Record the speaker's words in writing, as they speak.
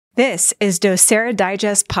This is docera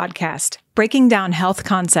Digest Podcast, breaking down health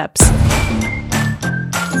concepts.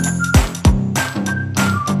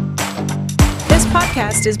 This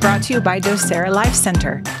podcast is brought to you by docera Life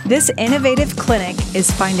Center. This innovative clinic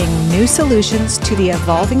is finding new solutions to the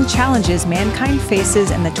evolving challenges mankind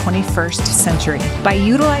faces in the 21st century. By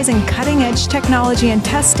utilizing cutting-edge technology and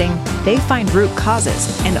testing, they find root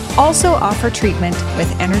causes and also offer treatment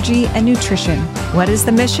with energy and nutrition. What is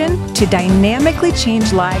the mission? To dynamically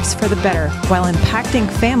change lives for the better while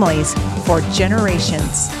impacting families for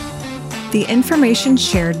generations. The information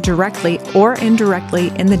shared directly or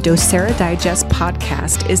indirectly in the docera Digest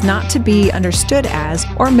podcast is not to be understood as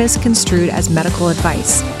or misconstrued as medical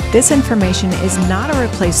advice. This information is not a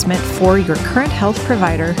replacement for your current health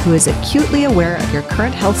provider who is acutely aware of your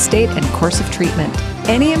current health state and course of treatment.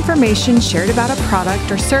 Any information shared about a product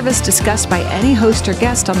or service discussed by any host or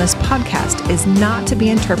guest on this podcast is not to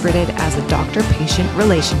be interpreted as a doctor-patient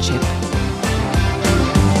relationship.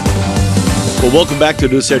 Well, welcome back to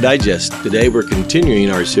docera Digest. Today we're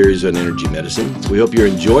continuing our series on energy medicine. We hope you're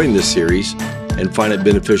enjoying this series and find it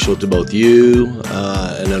beneficial to both you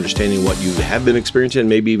and understanding what you have been experiencing and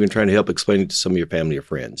maybe even trying to help explain it to some of your family or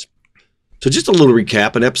friends. So just a little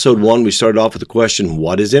recap. In episode 1, we started off with the question,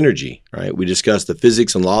 what is energy? Right? We discussed the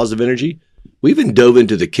physics and laws of energy. We even dove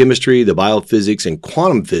into the chemistry, the biophysics, and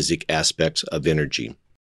quantum physics aspects of energy.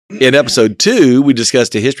 In episode 2, we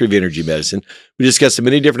discussed the history of energy medicine. We discussed the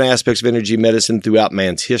many different aspects of energy medicine throughout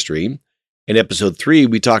man's history. In episode 3,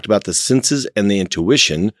 we talked about the senses and the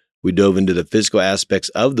intuition. We dove into the physical aspects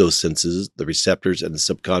of those senses, the receptors and the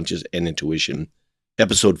subconscious and intuition.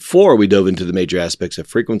 Episode 4, we dove into the major aspects of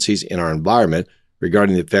frequencies in our environment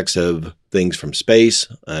regarding the effects of things from space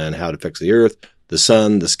and how it affects the earth, the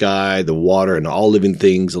sun, the sky, the water, and all living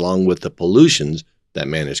things, along with the pollutions that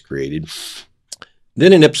man has created.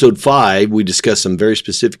 Then in episode 5, we discussed some very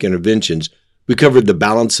specific interventions. We covered the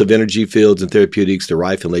balance of energy fields and therapeutics, the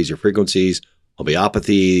rife and laser frequencies,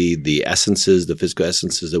 homeopathy, the essences, the physical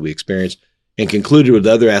essences that we experience, and concluded with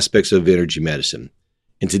other aspects of energy medicine.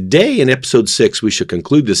 And today in episode 6, we shall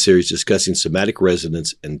conclude this series discussing somatic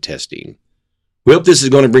resonance and testing. We hope this is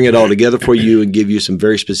going to bring it all together for you and give you some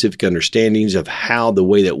very specific understandings of how the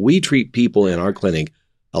way that we treat people in our clinic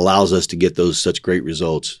allows us to get those such great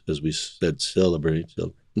results, as we said, celebrate.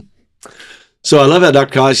 So I love how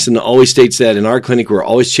Dr. Carson always states that in our clinic, we're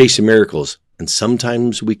always chasing miracles, and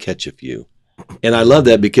sometimes we catch a few. And I love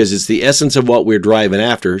that because it's the essence of what we're driving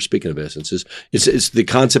after. Speaking of essences, it's the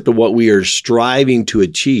concept of what we are striving to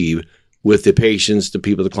achieve with the patients, the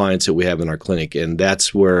people, the clients that we have in our clinic. And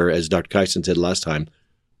that's where, as Dr. Kyson said last time,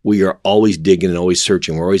 we are always digging and always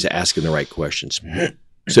searching. We're always asking the right questions.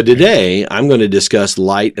 So today, I'm going to discuss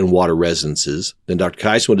light and water resonances. Then Dr.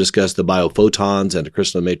 Kyson will discuss the biophotons and the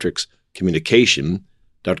crystal matrix communication.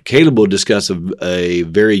 Dr. Caleb will discuss a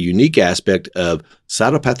very unique aspect of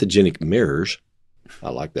cytopathogenic mirrors.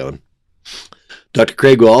 I like that one. Dr.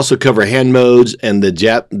 Craig will also cover hand modes and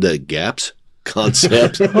the gaps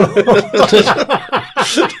concept.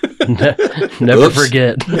 Never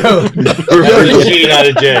forget. No, G, not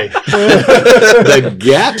a J. The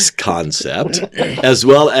gaps concept, as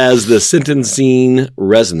well as the sentencing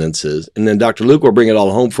resonances. And then Dr. Luke will bring it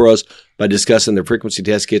all home for us by discussing the frequency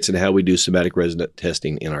test kits and how we do somatic resonance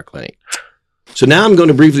testing in our clinic. So now I'm going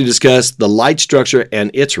to briefly discuss the light structure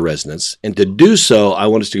and its resonance. And to do so, I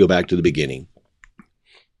want us to go back to the beginning.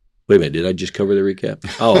 Wait a minute, did I just cover the recap?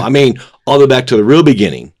 Oh, I mean, all the way back to the real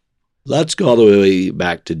beginning. Let's go all the way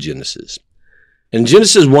back to Genesis. In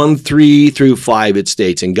Genesis 1:3-5, it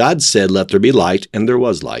states, "And God said, let there be light, and there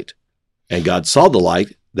was light. And God saw the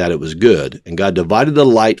light, that it was good. And God divided the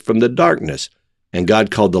light from the darkness. And God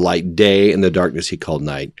called the light day, and the darkness he called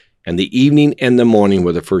night. And the evening and the morning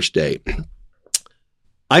were the first day."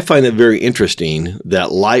 I find it very interesting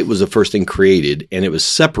that light was the first thing created, and it was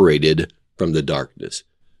separated from the darkness,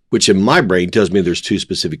 which in my brain tells me there's two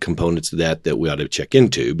specific components to that we ought to check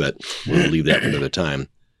into, but we'll leave that for another time.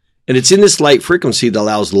 And it's in this light frequency that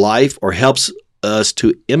allows life or helps us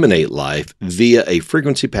to emanate life via a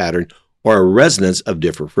frequency pattern or a resonance of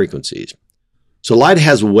different frequencies. So light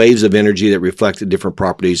has waves of energy that reflect the different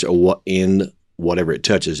properties in whatever it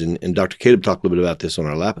touches. And Dr. Caleb talked a little bit about this on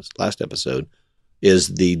our last episode, is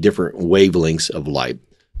the different wavelengths of light.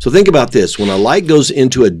 So think about this. When a light goes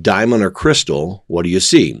into a diamond or crystal, what do you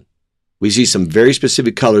see? We see some very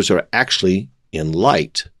specific colors that are actually in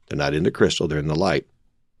light. They're not in the crystal, they're in the light.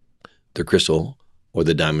 The crystal or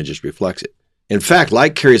the diamond just reflects it. In fact,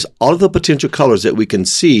 light carries all of the potential colors that we can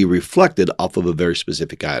see reflected off of a very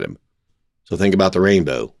specific item. So think about the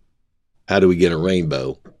rainbow. How do we get a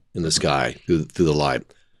rainbow in the sky through the light?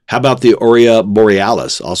 How about the Aurora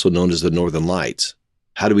Borealis, also known as the Northern Lights?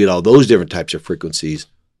 How do we get all those different types of frequencies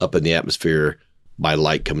up in the atmosphere by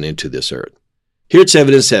light coming into this Earth? Here it's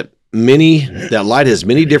evidence that light has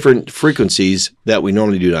many different frequencies that we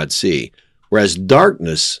normally do not see, whereas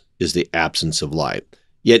darkness is the absence of light.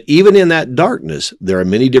 Yet even in that darkness, there are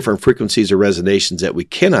many different frequencies or resonations that we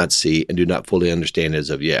cannot see and do not fully understand as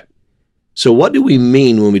of yet. So what do we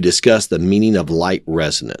mean when we discuss the meaning of light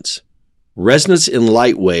resonance? Resonance in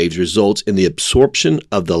light waves results in the absorption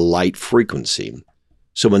of the light frequency.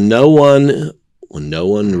 So when no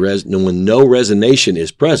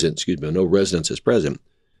resonance is present,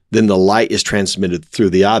 then the light is transmitted through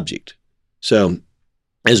the object. So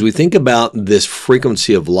as we think about this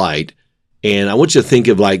frequency of light, and I want you to think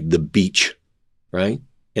of like the beach, right?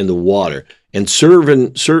 And the water. And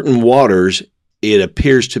certain waters, it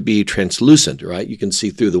appears to be translucent, right? You can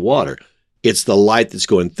see through the water. It's the light that's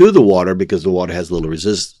going through the water because the water has a little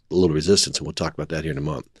resistance, and we'll talk about that here in a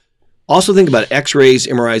moment. Also think about X-rays,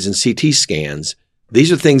 MRIs, and CT scans.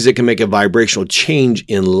 These are things that can make a vibrational change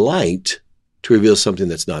in light to reveal something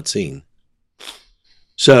that's not seen.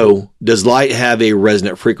 So, does light have a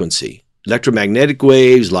resonant frequency? Electromagnetic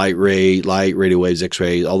waves, light, radio waves,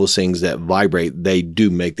 X-rays, all those things that vibrate, they do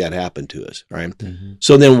make that happen to us, right? Mm-hmm.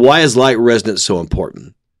 So then why is light resonance so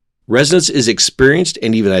important? Resonance is experienced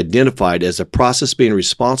and even identified as a process being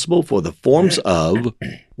responsible for the forms of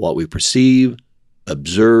what we perceive,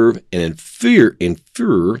 observe, and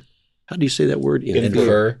infer. How do you say that word?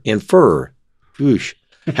 Infer. Whoosh.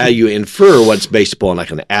 How you infer what's based upon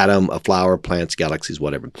like an atom, a flower, plants, galaxies,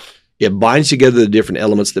 whatever. It binds together the different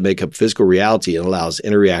elements that make up physical reality and allows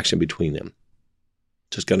interaction between them.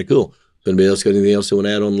 Just kind of cool. Anybody else got anything else they want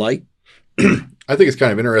to add on light? I think it's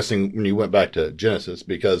kind of interesting when you went back to Genesis,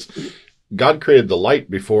 because God created the light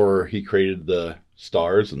before he created the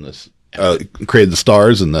stars and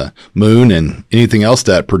the moon and anything else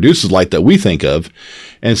that produces light that we think of.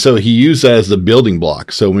 And so he used that as the building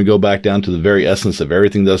block. So when we go back down to the very essence of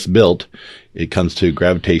everything that's built, it comes to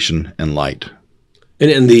gravitation and light.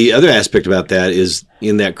 And the other aspect about that is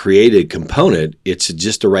in that created component, it's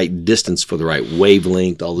just the right distance for the right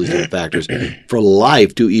wavelength, all these different factors for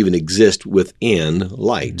life to even exist within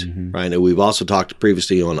light, right? And we've also talked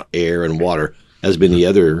previously on air and water as been the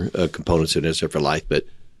other components that are necessary for life. But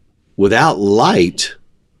without light,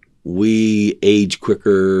 we age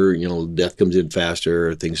quicker, death comes in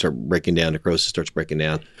faster, things start breaking down, necrosis starts breaking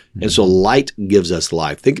down. And so light gives us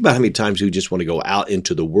life. Think about how many times we just want to go out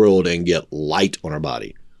into the world and get light on our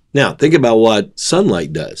body. Now, think about what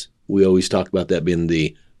sunlight does. We always talk about that being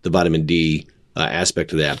the vitamin D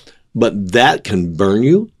aspect of that. But that can burn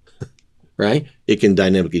you, right? It can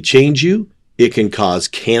dynamically change you. It can cause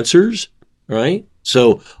cancers, right?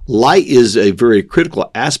 So light is a very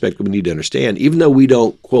critical aspect that we need to understand, even though we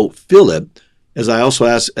don't, quote, feel it. As I also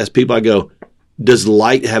ask people, I go, does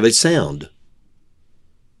light have a sound?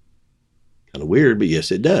 Kind of weird, but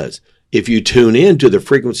yes, it does. If you tune in to the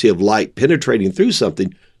frequency of light penetrating through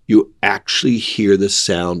something, you actually hear the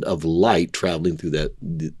sound of light traveling through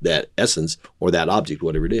that essence or that object,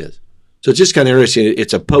 whatever it is. So it's just kind of interesting.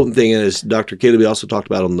 It's a potent thing, and as Dr. Caleb also talked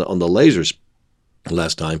about on the lasers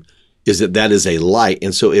last time, is that is a light.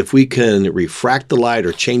 And so if we can refract the light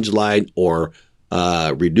or change the light or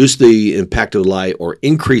reduce the impact of the light or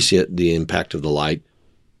increase the impact of the light,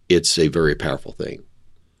 it's a very powerful thing.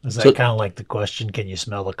 Is that kind of like the question, can you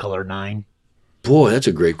smell the color 9? Boy, that's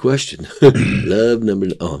a great question. Love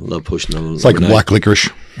pushing number. It's like black licorice.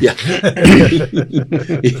 Yeah.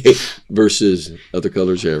 Versus other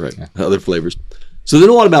colors, yeah, right. Other flavors. So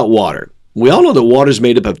then what about water? We all know that water is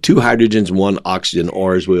made up of 2 hydrogens and 1 oxygen,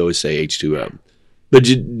 or as we always say, H2O. But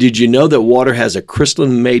did you know that water has a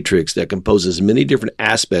crystalline matrix that composes many different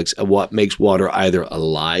aspects of what makes water either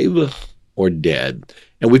alive or dead?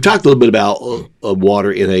 And we've talked a little bit about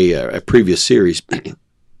water in a previous series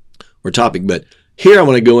or topic, but here I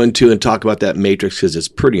want to go into and talk about that matrix because it's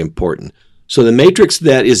pretty important. So the matrix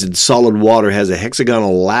that is in solid water has a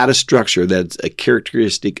hexagonal lattice structure that's a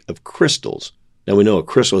characteristic of crystals. Now we know a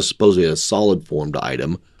crystal is supposedly a solid formed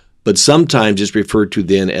item, but sometimes it's referred to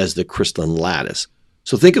then as the crystalline lattice.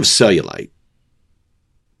 So think of cellulite.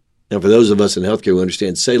 Now, for those of us in healthcare who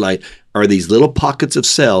understand, cellulite are these little pockets of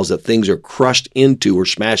cells that things are crushed into or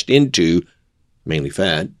smashed into, mainly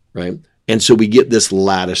fat, right? And so we get this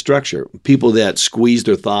lattice structure. People that squeeze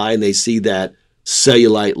their thigh and they see that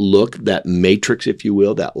cellulite look, that matrix, if you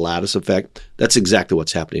will, that lattice effect, that's exactly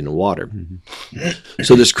what's happening in water. Mm-hmm.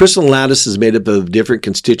 So this crystalline lattice is made up of different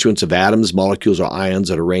constituents of atoms, molecules, or ions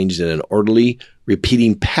that are arranged in an orderly,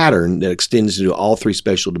 repeating pattern that extends into all 3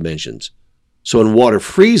 spatial dimensions. So when water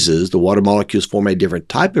freezes, the water molecules form a different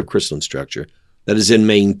type of crystalline structure that is then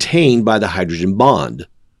maintained by the hydrogen bond,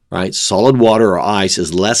 right? Solid water or ice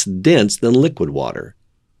is less dense than liquid water.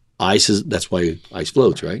 That's why ice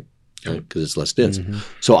floats, right? Because it's less dense. Mm-hmm.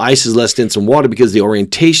 So ice is less dense than water because the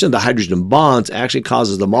orientation of the hydrogen bonds actually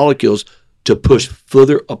causes the molecules to push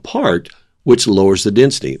further apart, which lowers the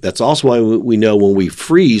density. That's also why we know when we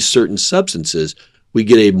freeze certain substances, we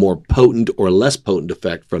get a more potent or less potent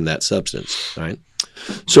effect from that substance, right?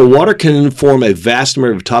 So water can form a vast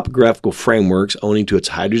number of topographical frameworks owing to its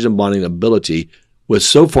hydrogen bonding ability, with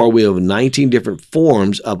so far we have 19 different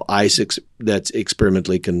forms of ice that's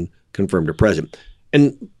experimentally confirmed or present.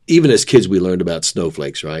 And even as kids, we learned about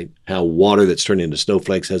snowflakes, right? How water that's turned into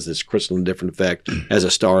snowflakes has this crystalline different effect, has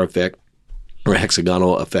a star effect or a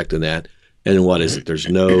hexagonal effect in that. And then what is it? There's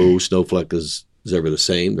no snowflake is ever the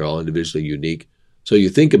same. They're all individually unique. So you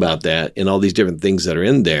think about that and all these different things that are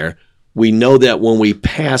in there. We know that when we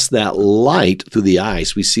pass that light through the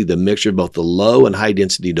ice, we see the mixture of both the low and high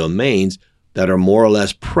density domains that are more or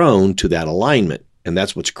less prone to that alignment. And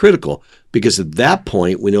that's what's critical, because at that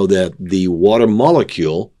point, we know that the water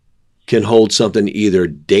molecule can hold something either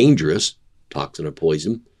dangerous, toxin or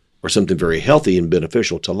poison, or something very healthy and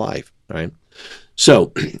beneficial to life, right?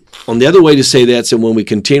 So on the other way to say that, so when we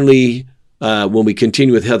continue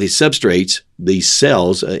with healthy substrates, these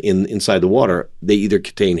cells inside the water, they either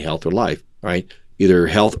contain health or life, right? Either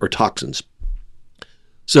health or toxins.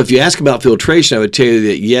 So if you ask about filtration, I would tell you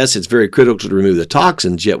that yes, it's very critical to remove the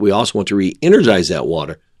toxins, yet we also want to re-energize that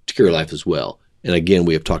water to cure life as well. And again,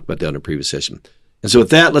 we have talked about that in a previous session. And so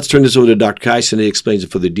with that, let's turn this over to Dr. Kais, and he explains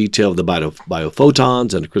it for the detail of the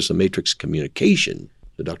biophotons and the crystal matrix communication.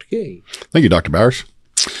 So Dr. K. Thank you, Dr. Bowers.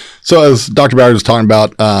 So as Dr. Bowers was talking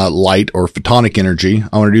about light or photonic energy, I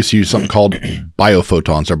want to introduce you to something called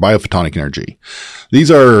biophotons or biophotonic energy.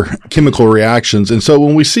 These are chemical reactions. And so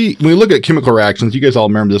when we look at chemical reactions, you guys all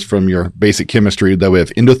remember this from your basic chemistry, that we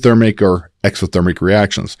have endothermic or exothermic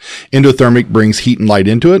reactions. Endothermic brings heat and light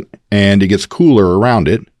into it, and it gets cooler around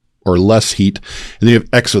it, or less heat. And then you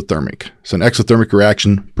have exothermic. So an exothermic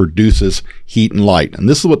reaction produces heat and light. And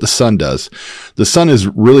this is what the sun does. The sun is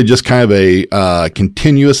really just kind of a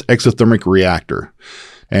continuous exothermic reactor.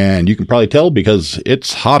 And you can probably tell because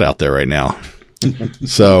it's hot out there right now.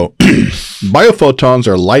 So biophotons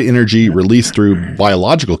are light energy released through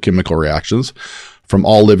biological chemical reactions from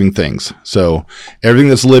all living things. So everything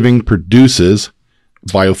that's living produces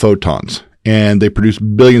biophotons, and they produce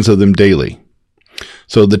billions of them daily.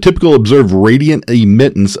 So the typical observed radiant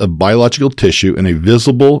emittance of biological tissue in a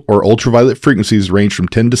visible or ultraviolet frequencies range from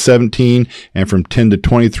 10 to 17 and from 10 to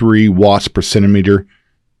 23 watts per centimeter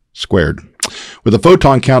squared. With a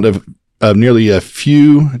photon count of nearly a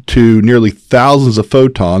few to nearly thousands of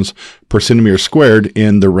photons per centimeter squared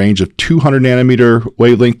in the range of 200 nanometer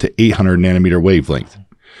wavelength to 800 nanometer wavelength.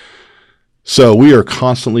 So we are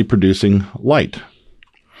constantly producing light.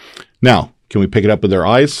 Now, can we pick it up with our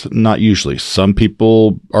eyes? Not usually. Some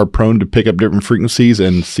people are prone to pick up different frequencies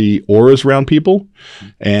and see auras around people,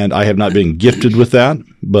 and I have not been gifted with that,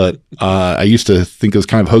 but I used to think it was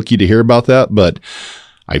kind of hokey to hear about that, but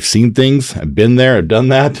I've seen things, I've been there, I've done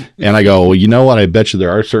that, and I go, well, you know what? I bet you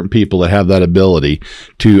there are certain people that have that ability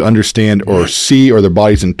to understand or see, or their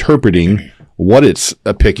body's interpreting what it's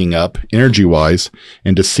picking up energy-wise,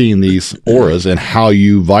 and to seeing these auras, and how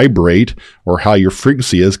you vibrate or how your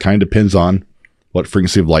frequency is kind of depends on what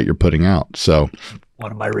frequency of light you're putting out. So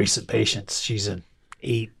one of my recent patients, she's an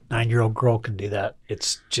 8-9-year-old girl, can do that.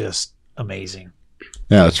 It's just amazing.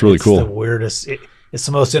 Yeah, it's really cool. It's the weirdest. It's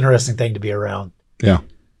the most interesting thing to be around. Yeah.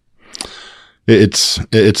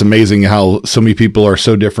 It's amazing how so many people are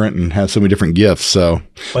so different and have so many different gifts. So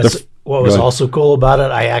what was also cool about it,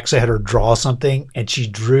 I actually had her draw something, and she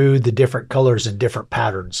drew the different colors in different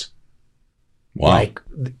patterns. Wow. Like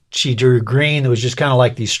she drew green, it was just kind of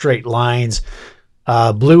like these straight lines.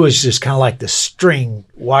 Blue was just kind of like the string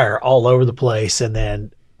wire all over the place. And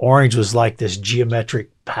then orange was like this geometric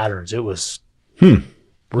patterns. It was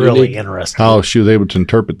really interesting. How she was able to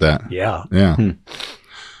interpret that. Yeah. Yeah.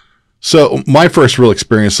 So my first real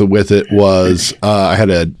experience with it was I had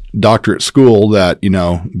a doctor at school that,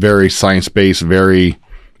 very science-based, very,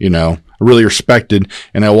 really respected.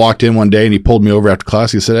 And I walked in one day and he pulled me over after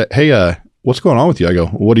class. He said, hey, what's going on with you? I go,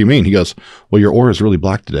 what do you mean? He goes, well, your aura is really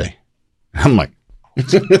black today. I'm like,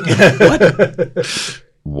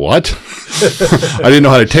 what? I didn't know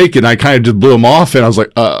how to take it. And I kind of just blew him off, and I was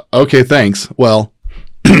like, okay, thanks. Well,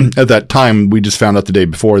 at that time, we just found out the day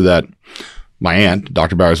before that my aunt,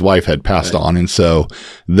 Dr. Bauer's wife, had passed on. And so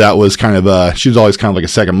that was kind of she was always kind of like a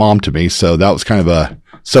second mom to me. So that was kind of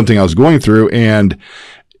something I was going through. And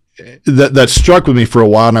that struck with me for a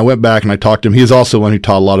while, and I went back and I talked to him. He's also one who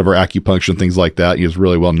taught a lot of our acupuncture and things like that. He was a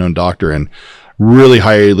really well-known doctor and really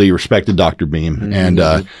highly respected Dr. Beam.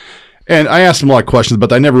 Mm-hmm. And I asked him a lot of questions,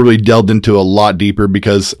 but I never really delved into a lot deeper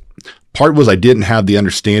because part was I didn't have the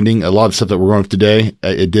understanding. A lot of stuff that we're going with today,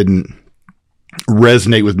 it didn't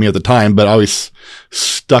resonate with me at the time, but always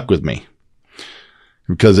stuck with me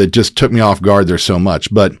because it just took me off guard there so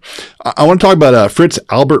much. But I want to talk about Fritz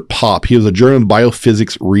Albert Popp. He was a German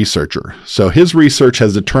biophysics researcher. So his research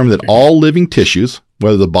has determined that all living tissues,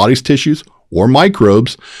 whether the body's tissues or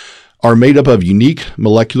microbes, are made up of unique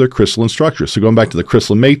molecular crystalline structures. So going back to the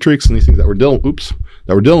crystalline matrix and these things that we're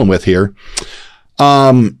dealing with here,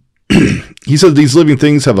 he says these living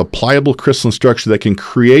things have a pliable crystalline structure that can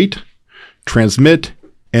create, transmit,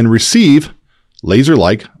 and receive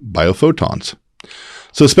laser-like biophotons.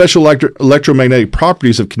 So special electromagnetic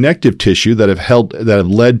properties of connective tissue that have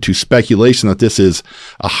led to speculation that this is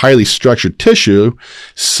a highly structured tissue,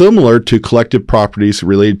 similar to collective properties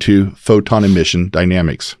related to photon emission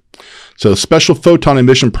dynamics. So special photon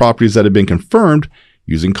emission properties that have been confirmed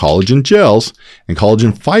using collagen gels and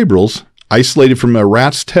collagen fibrils isolated from a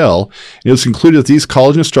rat's tail. It was concluded that these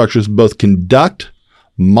collagen structures both conduct,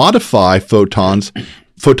 modify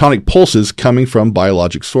photonic pulses coming from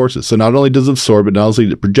biologic sources. So not only does it absorb it, not only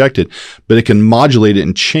does it project it, but it can modulate it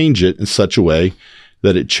and change it in such a way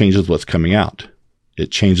that it changes what's coming out.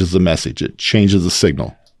 It changes the message. It changes the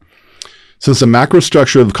signal. Since the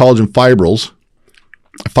macrostructure of collagen fibers,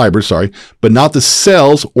 but not the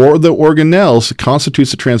cells or the organelles,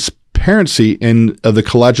 constitutes the transparency of the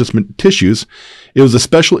collagenous tissues, it was a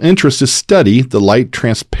special interest to study the light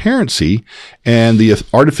transparency and the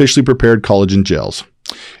artificially prepared collagen gels.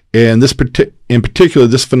 And in particular,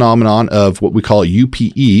 this phenomenon of what we call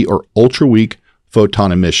UPE, or ultra-weak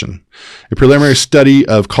photon emission. A preliminary study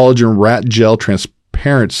of collagen rat gel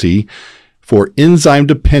transparency for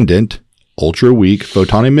enzyme-dependent ultra-weak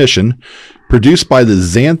photon emission produced by the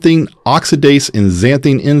xanthine oxidase and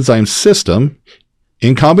xanthine enzyme system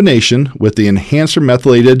in combination with the enhancer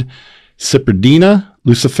methylated cypridina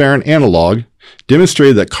luciferin analog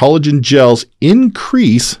demonstrated that collagen gels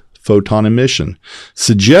increase photon emission,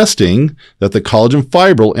 suggesting that the collagen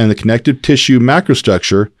fibril and the connective tissue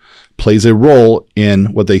macrostructure plays a role in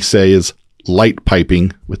what they say is light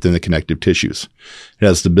piping within the connective tissues. It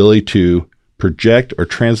has the ability to project or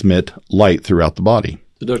transmit light throughout the body.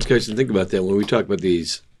 So Dr. Carson, think about that when we talk about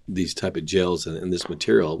these type of gels and this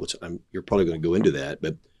material, which you're probably going to go into that,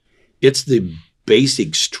 but it's the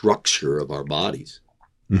basic structure of our bodies,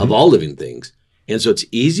 of all living things. And so it's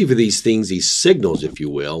easy for these things, these signals, if you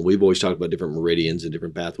will. We've always talked about different meridians and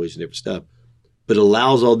different pathways and different stuff, but it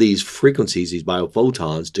allows all these frequencies, these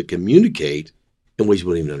biophotons, to communicate in ways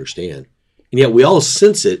we don't even understand. And yet we all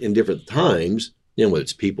sense it in different times, whether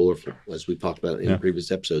it's people or, as we've talked about in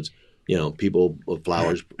previous episodes, people,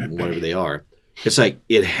 flowers, whatever they are. It's like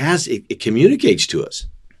it communicates to us.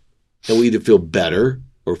 And we either feel better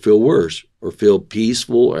or feel worse or feel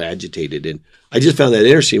peaceful or agitated. And I just found that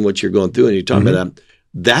interesting what you're going through. And you're talking about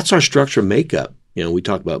that's our structure makeup. We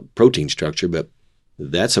talk about protein structure, but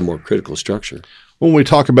that's a more critical structure. When we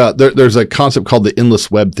talk about, there's a concept called the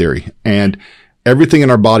endless web theory. And everything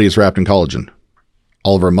in our body is wrapped in collagen.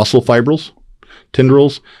 All of our muscle fibrils,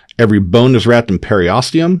 tendrils, every bone is wrapped in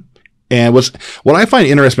periosteum. And what I find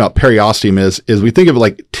interesting about periosteum is we think of it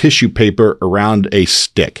like tissue paper around a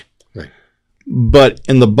stick. Right. But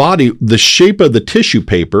in the body, the shape of the tissue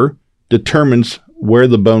paper determines where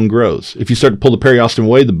the bone grows. If you start to pull the periosteum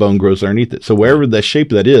away, the bone grows underneath it. So wherever the shape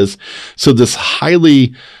that is, so this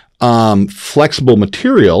highly flexible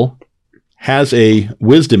material has a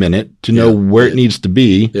wisdom in it to know where it needs to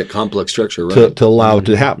be. Yeah, complex structure, right? To allow it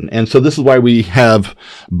to happen. And so this is why we have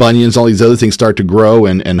bunions, all these other things start to grow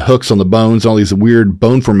and hooks on the bones, all these weird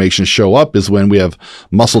bone formations show up is when we have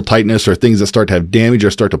muscle tightness or things that start to have damage or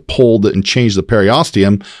start to pull and change the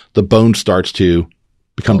periosteum, the bone starts to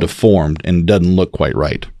become deformed and doesn't look quite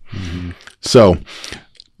right. So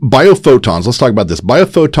biophotons, let's talk about this.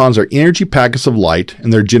 Biophotons are energy packets of light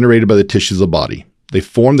and they're generated by the tissues of the body. They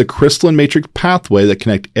form the crystalline matrix pathway that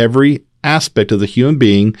connect every aspect of the human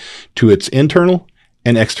being to its internal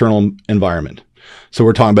and external environment. So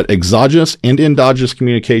we're talking about exogenous and endogenous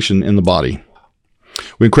communication in the body.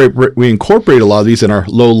 We incorporate a lot of these in our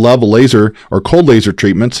low-level laser or cold laser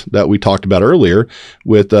treatments that we talked about earlier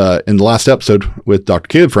with in the last episode with Dr.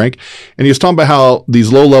 Caleb Frank. And he was talking about how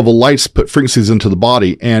these low-level lights put frequencies into the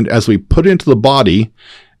body. And as we put it into the body,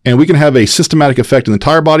 and we can have a systematic effect in the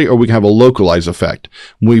entire body, or we can have a localized effect.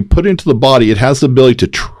 When we put it into the body, it has the ability to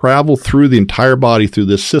travel through the entire body through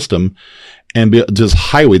this system and be just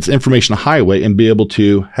highway, it's information highway, and be able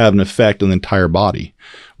to have an effect on the entire body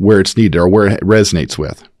where it's needed or where it resonates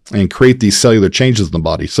with, and create these cellular changes in the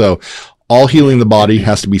body. So all healing in the body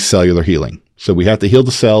has to be cellular healing. So we have to heal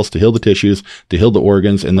the cells, to heal the tissues, to heal the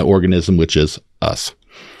organs and the organism, which is us.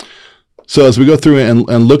 So as we go through and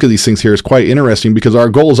look at these things here, it's quite interesting because our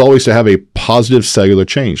goal is always to have a positive cellular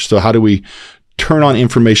change. So how do we turn on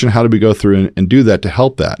information? How do we go through and do that to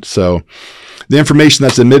help that? So the information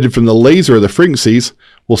that's emitted from the laser or the frequencies,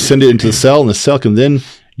 we'll send it into the cell, and the cell can then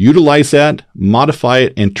utilize that, modify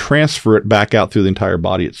it, and transfer it back out through the entire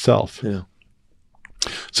body itself. Yeah.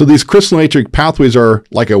 So these crystal matrix pathways are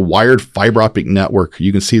like a wired fiber optic network.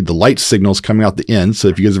 You can see the light signals coming out the end. So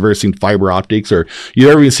if you guys have ever seen fiber optics, or you've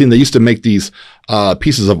ever seen, they used to make these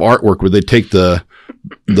pieces of artwork where they take the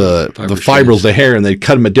fibrils, the hair, and they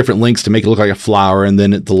cut them at different lengths to make it look like a flower, and then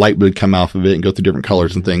the light would come off of it and go through different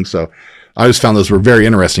colors and things. So I just found those were very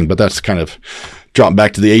interesting, but that's kind of dropping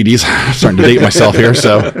back to the 80s. I'm starting to date myself here.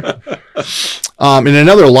 So in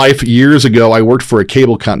another life, years ago, I worked for a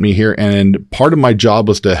cable company here, and part of my job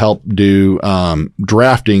was to help do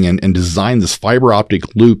drafting and design this fiber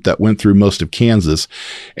optic loop that went through most of Kansas.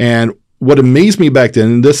 And what amazed me back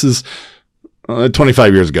then, and this is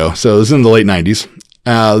 25 years ago, so it was in the late 90s,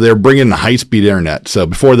 they're bringing the high-speed internet. So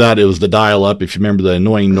before that, it was the dial-up. If you remember the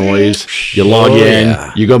annoying noise, you log in,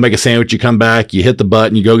 you go make a sandwich, you come back, you hit the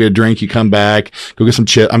button, you go get a drink, you come back, go get some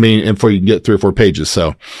chip. And before you can get 3 or 4 pages.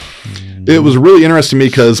 So it was really interesting to me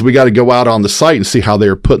because we got to go out on the site and see how they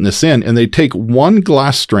were putting this in. And they take one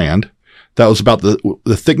glass strand that was about the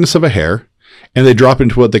thickness of a hair, and they drop it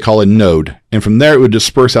into what they call a node. And from there, it would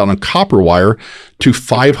disperse out on copper wire to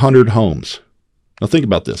 500 homes. Now think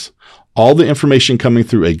about this. All the information coming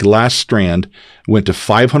through a glass strand went to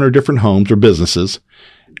 500 different homes or businesses,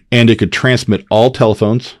 and it could transmit all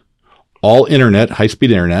telephones, all internet,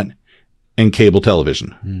 high-speed internet, and cable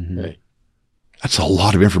television. Mm-hmm. That's a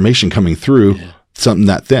lot of information coming through something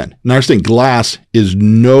that thin. Now, I understand glass is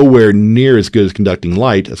nowhere near as good as conducting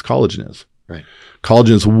light as collagen is. Right.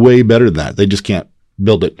 Collagen is way better than that. They just can't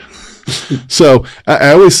build it. So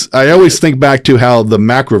I always think back to how the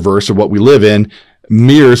macroverse, or what we live in,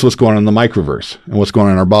 mirrors what's going on in the microverse and what's going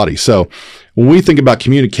on in our body. So when we think about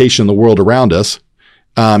communication in the world around us,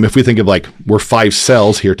 if we think of like we're 5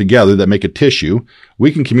 cells here together that make a tissue,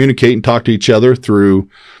 we can communicate and talk to each other through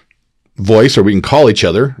voice, or we can call each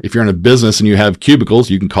other. If you're in a business and you have cubicles,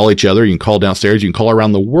 you can call each other, you can call downstairs, you can call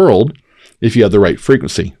around the world if you have the right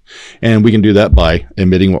frequency. And we can do that by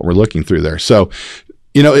emitting what we're looking through there. So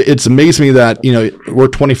it's amazing me that, we're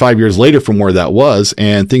 25 years later from where that was,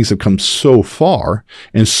 and things have come so far,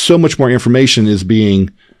 and so much more information is being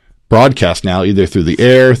broadcast now, either through the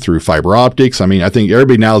air, through fiber optics. I think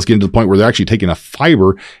everybody now is getting to the point where they're actually taking a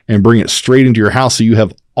fiber and bringing it straight into your house. So you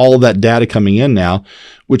have all of that data coming in now,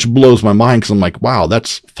 which blows my mind, because I'm like, wow,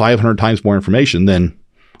 that's 500 times more information than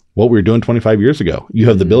what we were doing 25 years ago. You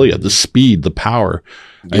have the ability, the speed, the power.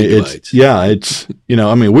 Gigabytes.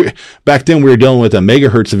 Back then we were dealing with a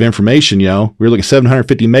megahertz of information. We were looking at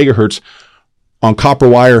 750 megahertz on copper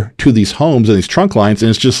wire to these homes and these trunk lines. And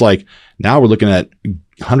it's just like, now we're looking at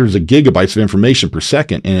hundreds of gigabytes of information per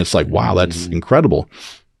second. And it's like, wow, that's incredible.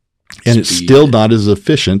 And it's still not as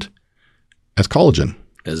efficient as collagen.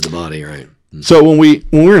 As the body, right? So when we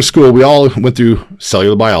were in school, we all went through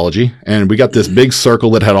cellular biology, and we got this big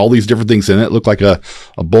circle that had all these different things in it. It looked like a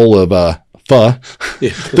bowl of pho. Yeah.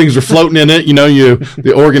 Things were floating in it.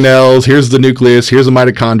 The organelles, here's the nucleus, here's the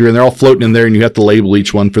mitochondria, and they're all floating in there, and you have to label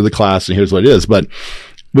each one for the class, and here's what it is. But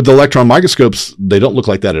with the electron microscopes, they don't look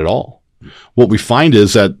like that at all. What we find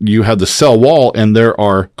is that you have the cell wall, and there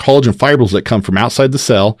are collagen fibrils that come from outside the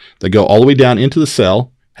cell that go all the way down into the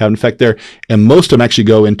cell, have an effect there, and most of them actually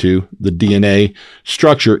go into the DNA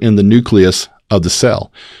structure in the nucleus of the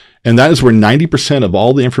cell. And that is where 90% of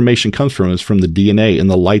all the information comes from, is from the DNA and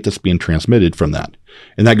the light that's being transmitted from that.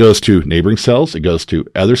 And that goes to neighboring cells, it goes to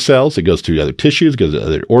other cells, it goes to other tissues, it goes to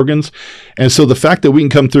other organs. And so the fact that we can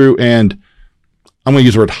come through and, I'm going to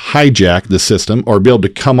use the word hijack the system, or be able to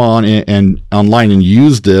come on and online and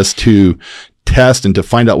use this to test and to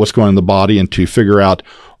find out what's going on in the body, and to figure out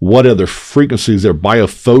what other frequencies or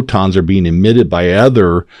biophotons are being emitted by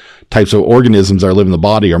other types of organisms that live in the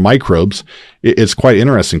body, or microbes. It's quite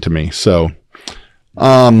interesting to me. So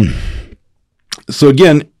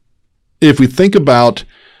again, if we think about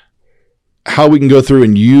how we can go through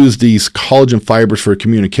and use these collagen fibers for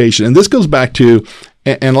communication, and this goes back to,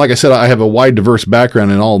 and like I said, I have a wide, diverse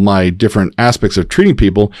background in all my different aspects of treating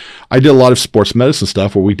people. I did a lot of sports medicine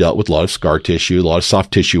stuff where we dealt with a lot of scar tissue, a lot of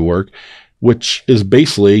soft tissue work, which is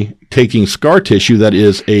basically taking scar tissue that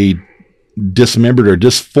is a dismembered or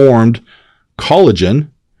disformed collagen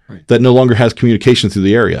that no longer has communication through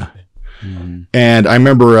the area. And I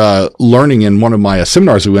remember learning in one of my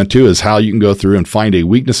seminars we went to is how you can go through and find a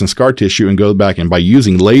weakness in scar tissue and go back, and by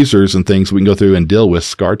using lasers and things, we can go through and deal with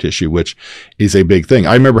scar tissue, which is a big thing.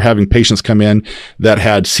 I remember having patients come in that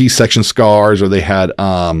had C-section scars, or they had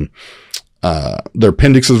their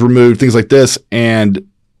appendixes removed, things like this, and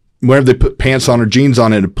whenever they put pants on or jeans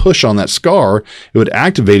on it and push on that scar, it would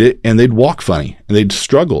activate it and they'd walk funny and they'd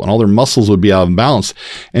struggle and all their muscles would be out of balance.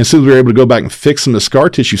 And as soon as we were able to go back and fix some of the scar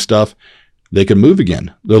tissue stuff, they could move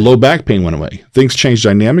again. Their low back pain went away. Things changed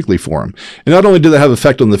dynamically for them. And not only did that have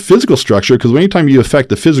effect on the physical structure, because anytime you affect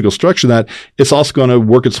the physical structure of that, it's also going to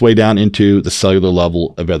work its way down into the cellular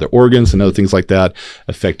level of other organs and other things like that,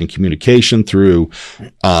 affecting communication through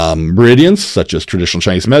meridians, such as traditional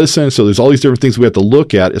Chinese medicine. So there's all these different things we have to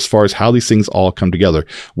look at as far as how these things all come together.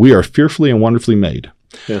 We are fearfully and wonderfully made.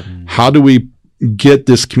 Yeah. How do we get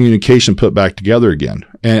this communication put back together again?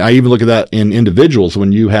 And I even look at that in individuals.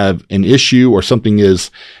 When you have an issue or something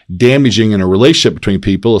is damaging in a relationship between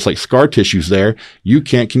people, it's like scar tissue's there. You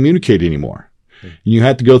can't communicate anymore. You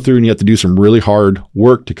have to go through and you have to do some really hard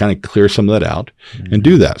work to kind of clear some of that out and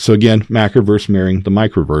do that. So again, macroverse mirroring the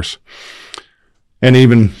microverse. And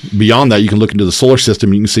even beyond that, you can look into the solar system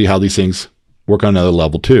and you can see how these things work on another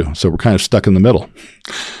level too. So we're kind of stuck in the middle.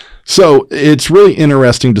 So it's really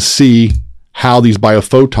interesting to see how these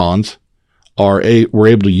biophotons we're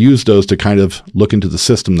able to use those to kind of look into the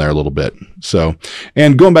system there a little bit. So,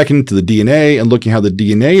 and going back into the DNA and looking how the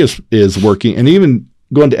DNA is working, and even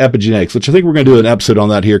going to epigenetics, which I think we're going to do an episode on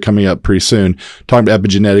that here coming up pretty soon, talking about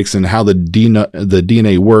epigenetics and how the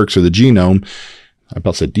DNA works, or the genome. I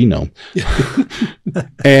about said genome.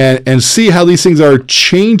 and see how these things are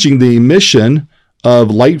changing the emission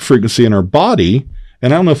of light frequency in our body.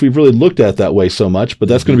 And I don't know if we've really looked at it that way so much, but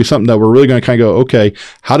that's going to be something that we're really going to kind of go, okay,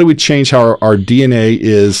 how do we change how our DNA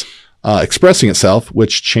is expressing itself,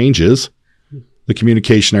 which changes the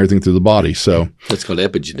communication, everything through the body. So that's called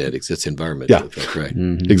epigenetics. That's environmental effect, right?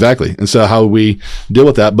 Mm-hmm. Exactly. And so how we deal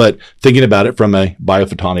with that, but thinking about it from a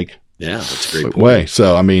biophotonic that's a great way.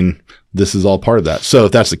 So, I mean, this is all part of that. So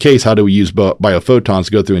if that's the case, how do we use biophotons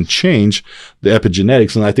to go through and change the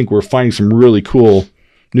epigenetics? And I think we're finding some really cool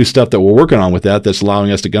new stuff that we're working on with that's allowing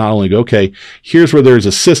us to not only go, okay, here's where there's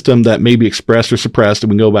a system that may be expressed or suppressed, and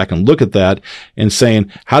we can go back and look at that and saying,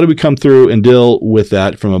 how do we come through and deal with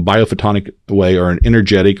that from a biophotonic way, or an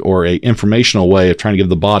energetic or a informational way of trying to give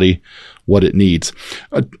the body what it needs.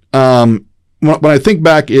 When I think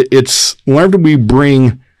back, it's whenever we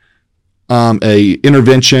bring a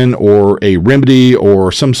intervention or a remedy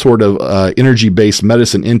or some sort of energy-based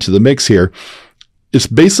medicine into the mix here, it's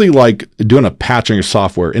basically like doing a patch on your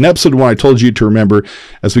software. In episode 1, I told you to remember,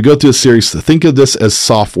 as we go through this series, to think of this as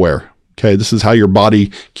software. Okay, this is how your body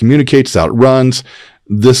communicates, how it runs.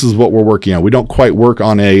 This is what we're working on. We don't quite work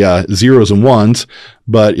on a zeros and ones,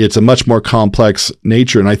 but it's a much more complex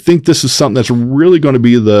nature. And I think this is something that's really going to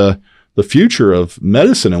be the future of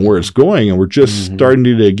medicine and where it's going. And we're just starting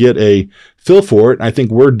to get a feel for it. And I think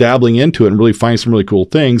we're dabbling into it and really finding some really cool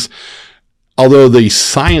things. Although the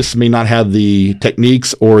science may not have the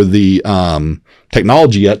techniques or the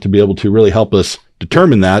technology yet to be able to really help us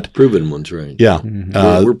determine that. Proven ones, right? Yeah.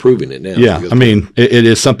 We're proving it now. Yeah. I mean, it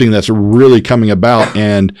is something that's really coming about,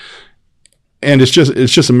 and it's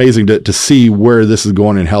just amazing to see where this is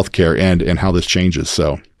going in healthcare and how this changes.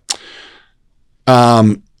 So,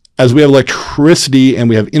 as we have electricity and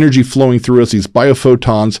we have energy flowing through us, these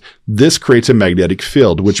biophotons, this creates a magnetic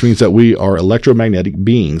field, which means that we are electromagnetic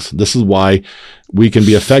beings. This is why we can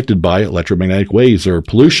be affected by electromagnetic waves or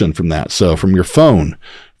pollution from that. So from your phone,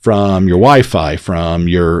 from your Wi-Fi, from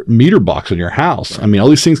your meter box in your house. I mean, all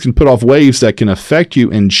these things can put off waves that can affect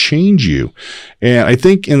you and change you. And I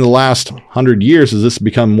think in the last 100 years, as this has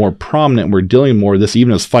become more prominent, we're dealing more with this,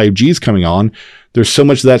 even as 5G is coming on, there's so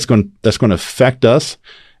much that's going to affect us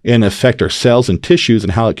and affect our cells and tissues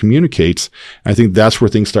and how it communicates. And I think that's where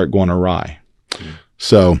things start going awry.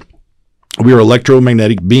 So we are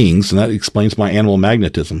electromagnetic beings, and that explains my animal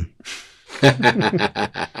magnetism.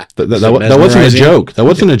 That wasn't a joke. That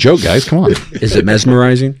wasn't a joke, guys. Come on. Is it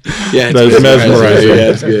mesmerizing? Yeah, it's mesmerizing. Yeah,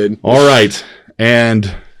 that's good. All right.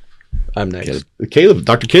 And I'm next.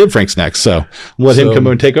 Dr. Caleb Frank's next, so let him come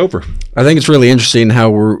and take over. I think it's really interesting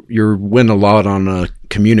how you're winning a lot on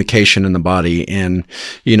communication in the body. And,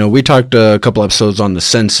 we talked a couple episodes on the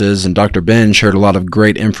senses, and Dr. Ben shared a lot of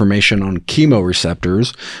great information on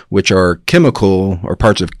chemoreceptors, which are chemical or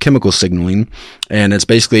parts of chemical signaling. And it's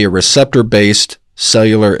basically a receptor-based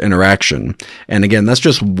cellular interaction. And again, that's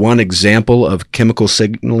just one example of chemical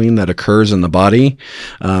signaling that occurs in the body.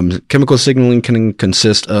 Chemical signaling can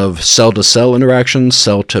consist of cell-to-cell interactions,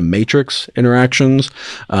 cell-to-matrix interactions,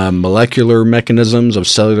 molecular mechanisms of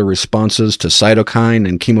cellular responses to cytokine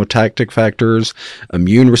and chemotactic factors,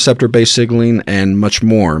 immune receptor-based signaling, and much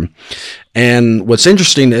more. And what's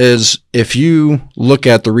interesting is if you look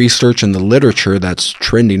at the research and the literature that's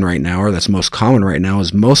trending right now, or that's most common right now,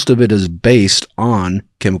 is most of it is based on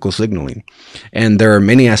chemical signaling. And there are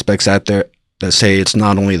many aspects out there that say it's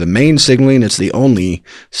not only the main signaling, it's the only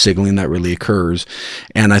signaling that really occurs.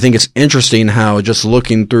 And I think it's interesting how just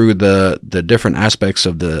looking through the different aspects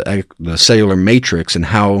of the cellular matrix and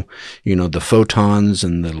how, the photons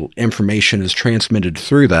and the information is transmitted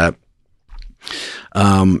through that.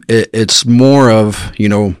 It's more of,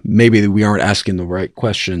 maybe we aren't asking the right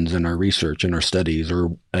questions in our research and our studies,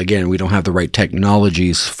 or again, we don't have the right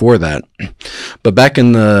technologies for that. But back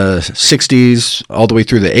in the 60s, all the way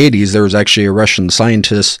through the 80s, there was actually a Russian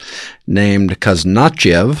scientist named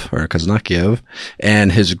Kazanakiev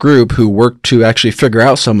and his group who worked to actually figure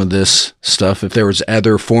out some of this stuff, if there was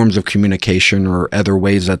other forms of communication or other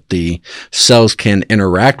ways that the cells can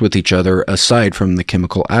interact with each other aside from the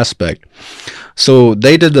chemical aspect. So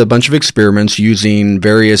they did a bunch of experiments using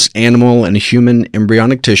various animal and human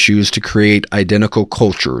embryonic tissues to create identical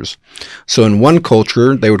cultures. So in one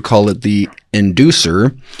culture, they would call it the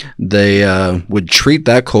inducer. They would treat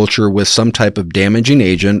that culture with some type of damaging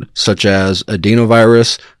agent, such as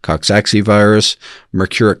adenovirus, Coxsackie-virus,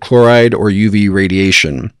 mercuric chloride, or UV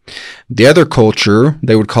radiation. The other culture,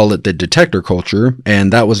 they would call it the detector culture,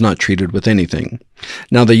 and that was not treated with anything.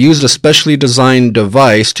 Now, they used a specially designed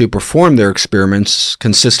device to perform their experiments,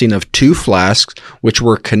 consisting of two flasks, which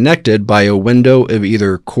were connected by a window of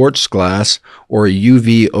either quartz glass or a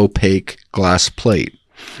UV opaque glass plate.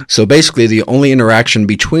 So basically, the only interaction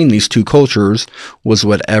between these two cultures was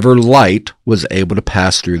whatever light was able to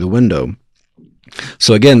pass through the window.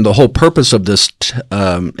 So again, the whole purpose of this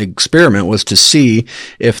experiment was to see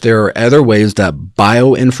if there are other ways that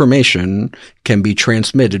bioinformation can be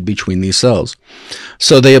transmitted between these cells.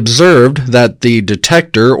 So they observed that the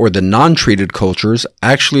detector or the non-treated cultures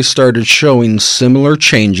actually started showing similar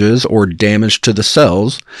changes or damage to the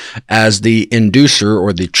cells as the inducer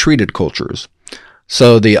or the treated cultures.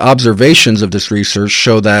 So the observations of this research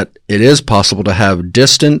show that it is possible to have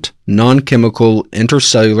distant, non-chemical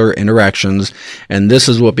intercellular interactions, and this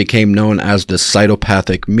is what became known as the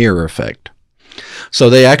cytopathic mirror effect. So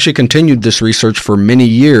they actually continued this research for many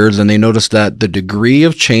years, and they noticed that the degree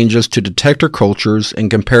of changes to detector cultures in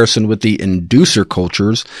comparison with the inducer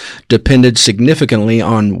cultures depended significantly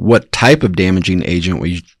on what type of damaging agent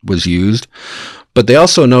was used. But they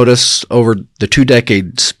also noticed over the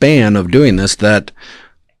 2-decade span of doing this that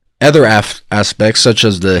other aspects such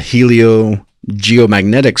as the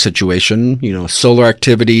heliogeomagnetic situation, solar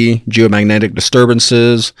activity, geomagnetic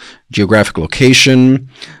disturbances, geographic location,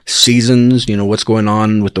 seasons, what's going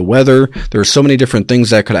on with the weather. There are so many different things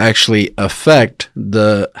that could actually affect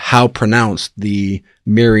how pronounced the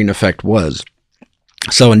mirroring effect was.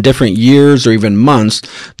 So in different years or even months,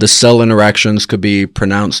 the cell interactions could be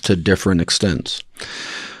pronounced to different extents.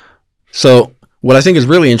 So what I think is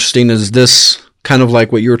really interesting is this kind of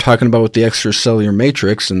like what you were talking about with the extracellular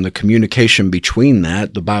matrix and the communication between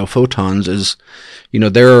that, the biophotons is,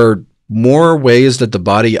 there are more ways that the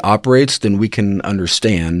body operates than we can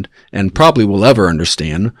understand and probably will ever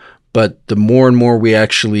understand. But the more and more we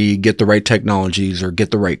actually get the right technologies or get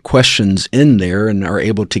the right questions in there and are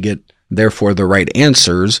able to get therefore the right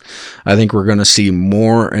answers, I think we're going to see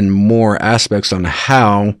more and more aspects on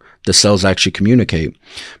how the cells actually communicate,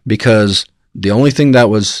 because the only thing that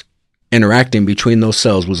was interacting between those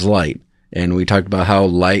cells was light. And we talked about how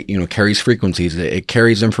light, carries frequencies. It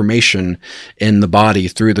carries information in the body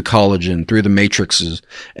through the collagen, through the matrices.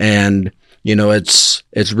 And,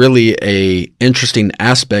 it's really a interesting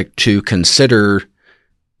aspect to consider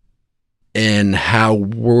in how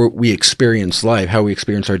we experience life, how we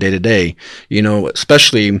experience our day-to-day,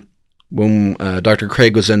 especially when Dr.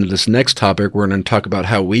 Craig goes into this next topic. We're going to talk about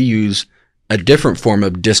how we use a different form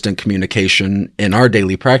of distant communication in our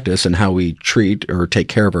daily practice and how we treat or take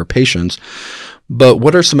care of our patients. But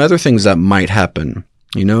what are some other things that might happen?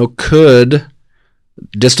 Could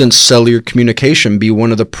distant cellular communication be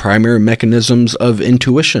one of the primary mechanisms of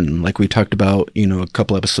intuition, like we talked about, a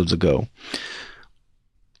couple episodes ago?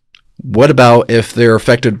 What about if they're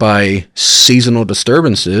affected by seasonal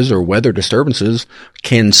disturbances or weather disturbances?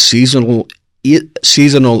 Can seasonal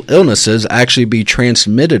illnesses actually be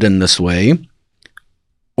transmitted in this way?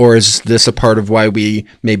 Or is this a part of why we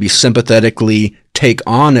maybe sympathetically take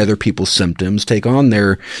on other people's symptoms, take on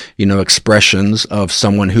their, expressions of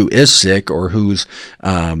someone who is sick or who's,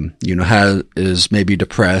 is maybe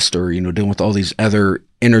depressed or, dealing with all these other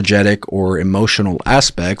energetic or emotional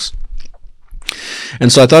aspects.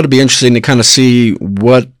 And so I thought it'd be interesting to kind of see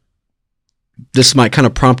what this might kind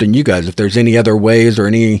of prompt in you guys, if there's any other ways or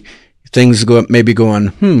any things maybe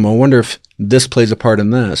going, I wonder if this plays a part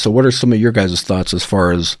in that. So what are some of your guys' thoughts as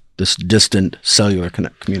far as this distant cellular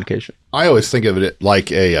communication? I always think of it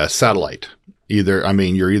like a satellite.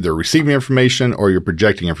 You're either receiving information or you're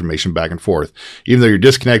projecting information back and forth. Even though you're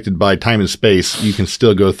disconnected by time and space, you can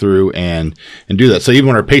still go through and do that. So even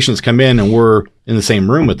when our patients come in and we're in the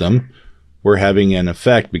same room with them, we're having an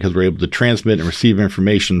effect because we're able to transmit and receive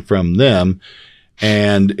information from them.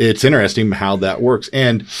 And it's interesting how that works.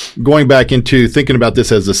 And going back into thinking about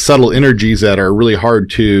this as the subtle energies that are really hard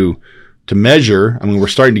to measure. I mean, we're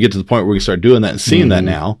starting to get to the point where we can start doing that and seeing that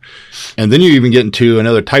now. And then you even get into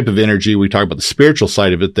another type of energy. We talk about the spiritual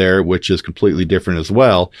side of it there, which is completely different as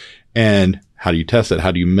well. And how do you test that?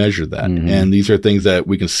 How do you measure that? And these are things that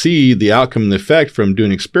we can see the outcome and the effect from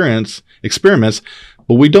doing experiments,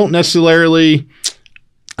 but we don't necessarily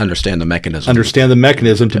understand the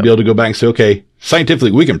mechanism to be able to go back and say, okay,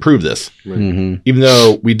 scientifically, we can prove this. Even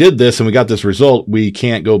though we did this and we got this result, we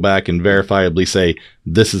can't go back and verifiably say,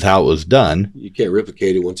 this is how it was done. You can't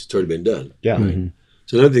replicate it once it's already been done. Yeah.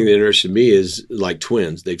 So another thing that interested me is like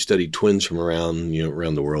twins. They've studied twins from around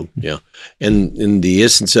the world. Yeah. And in the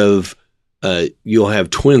essence of, you'll have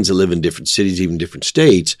twins that live in different cities, even different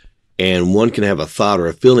states, and one can have a thought or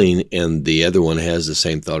a feeling and the other one has the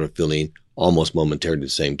same thought or feeling almost momentarily at the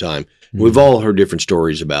same time. We've all heard different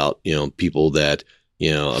stories about, people that,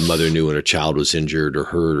 a mother knew when her child was injured or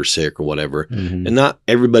hurt or sick or whatever. And not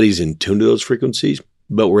everybody's in tune to those frequencies,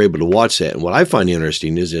 but we're able to watch that. And what I find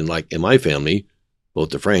interesting is in my family, both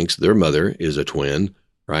the Franks, their mother is a twin,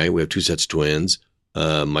 right? We have 2 sets of twins.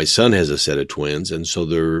 My son has a set of twins. And so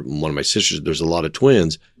one of my sisters, there's a lot of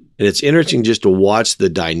twins. And it's interesting just to watch the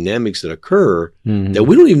dynamics that occur that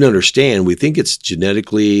we don't even understand. We think it's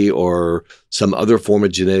genetically or some other form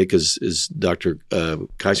of genetic, as Dr.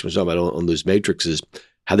 Kaiser was talking about on those matrices,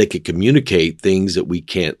 how they could communicate things that we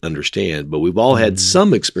can't understand. But we've all had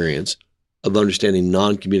some experience of understanding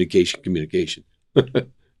non-communication communication,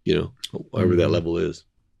 whatever that level is.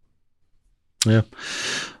 Yeah.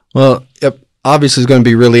 Well, yep. Obviously, it's going to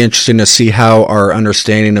be really interesting to see how our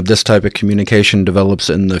understanding of this type of communication develops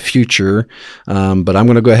in the future. But I'm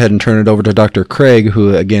going to go ahead and turn it over to Dr. Craig,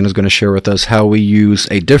 who, again, is going to share with us how we use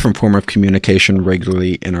a different form of communication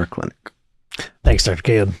regularly in our clinic. Thanks, Dr.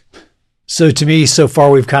 Caleb. So to me, so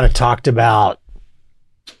far, we've kind of talked about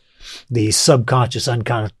the subconscious,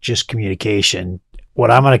 unconscious communication.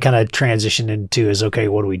 What I'm going to kind of transition into is, okay,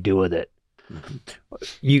 what do we do with it?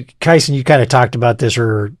 Kyson, you kind of talked about this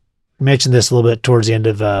or mentioned this a little bit towards the end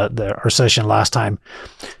of our session last time.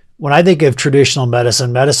 When I think of traditional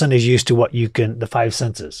medicine is used to the 5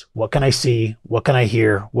 senses. What can I see? What can I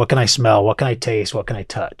hear? What can I smell? What can I taste? What can I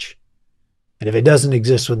touch? And if it doesn't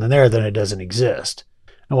exist within there, then it doesn't exist.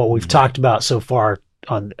 And what we've talked about so far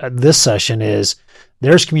on this session is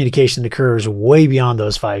there's communication that occurs way beyond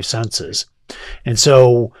those 5 senses. And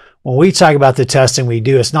so when we talk about the testing we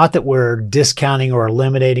do, it's not that we're discounting or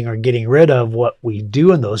eliminating or getting rid of what we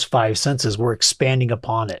do in those 5 senses. We're expanding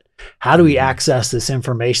upon it. How do we access this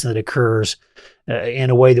information that occurs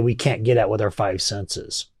in a way that we can't get at with our 5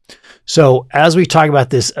 senses? So as we talk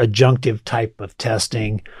about this adjunctive type of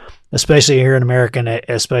testing, especially here in America, and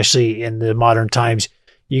especially in the modern times,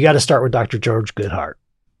 you got to start with Dr. George Goodheart.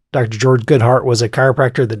 Dr. George Goodheart was a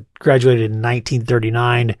chiropractor that graduated in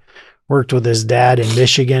 1939, worked with his dad in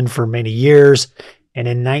Michigan for many years. And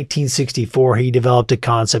in 1964, he developed a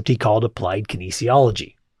concept he called applied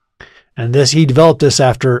kinesiology. And he developed this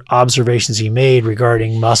after observations he made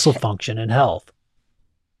regarding muscle function and health.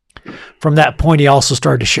 From that point, he also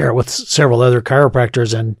started to share it with several other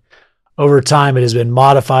chiropractors. And over time, it has been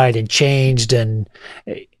modified and changed. And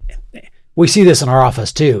we see this in our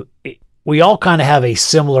office too. We all kind of have a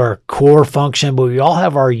similar core function, but we all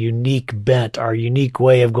have our unique bent, our unique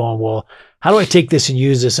way of going, well, how do I take this and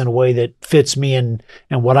use this in a way that fits me and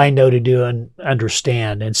what I know to do and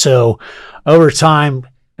understand? And so over time,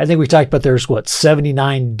 I think we talked about there's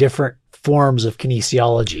 79 different forms of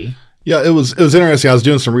kinesiology. Yeah, it was interesting. I was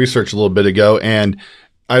doing some research a little bit ago, and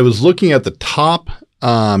I was looking at the top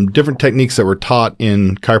different techniques that were taught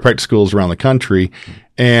in chiropractic schools around the country,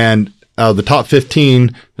 and the top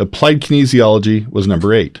 15, applied kinesiology was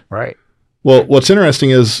number 8. Right. Well, what's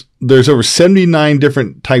interesting is there's over 79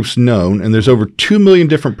 different types known, and there's over 2 million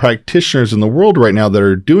different practitioners in the world right now that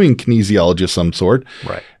are doing kinesiology of some sort.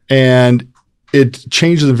 Right. And it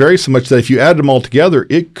changes and varies so much that if you add them all together,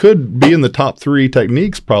 it could be in the top 3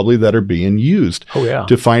 techniques probably that are being used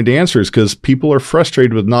to find answers, because people are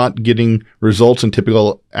frustrated with not getting results in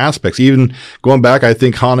typical aspects. Even going back, I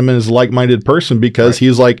think Hahnemann is a like-minded person, because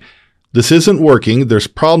he's like, this isn't working. There's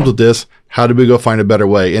problems with this. How do we go find a better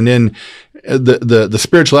way? And then the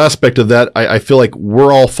spiritual aspect of that, I feel like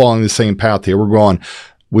we're all following the same path here. We're going,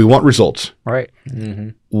 we want results. Right. Mm-hmm.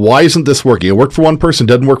 Why isn't this working? It worked for one person,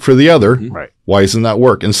 doesn't work for the other. Right. Why isn't that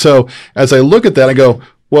work? And so as I look at that, I go,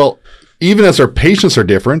 well, even as our patients are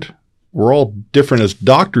different, we're all different as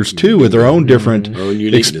doctors too, with our own different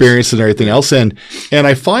experiences and everything else. And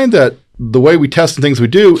I find that the way we test the things we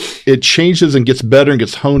do, it changes and gets better and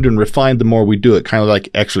gets honed and refined the more we do it, kind of like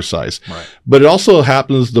exercise. Right. But it also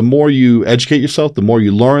happens the more you educate yourself, the more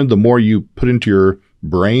you learn, the more you put into your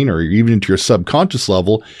brain or even into your subconscious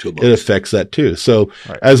level, it affects that too. So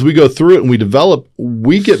as we go through it and we develop,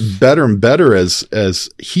 we get better and better as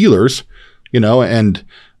healers, and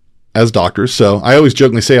as doctors. So I always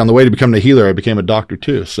jokingly say, on the way to becoming a healer, I became a doctor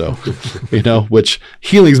too. So, which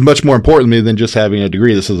healing is much more important to me than just having a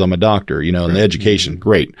degree that says I'm a doctor, and the education.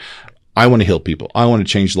 Great. I want to heal people. I want to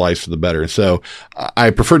change lives for the better. So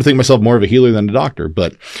I prefer to think myself more of a healer than a doctor.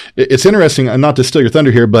 But it's interesting, not to steal your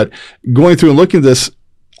thunder here, but going through and looking at this,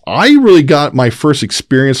 I really got my first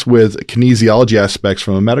experience with kinesiology aspects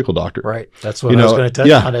from a medical doctor. Right. That's what I was going to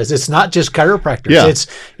touch on. It's not just chiropractors. Yeah.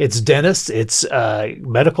 It's dentists. It's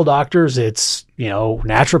medical doctors. It's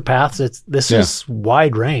naturopaths. This is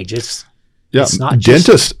wide range. It's not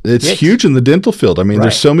dentists. It's huge in the dental field. I mean,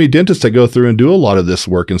 there's so many dentists that go through and do a lot of this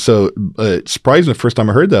work. And so it's surprising the first time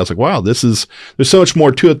I heard that. I was like, wow, there's so much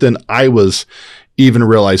more to it than I was even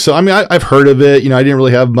realized. So, I mean, I've heard of it, I didn't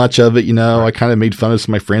really have much of it, I kind of made fun of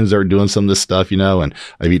some of my friends that were doing some of this stuff, and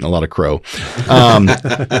I've eaten a lot of crow.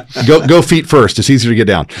 Go feet first. It's easier to get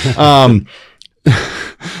down.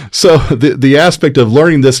 So the aspect of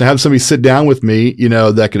learning this and having somebody sit down with me,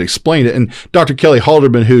 that could explain it. And Dr. Kelly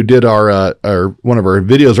Halderman, who did our one of our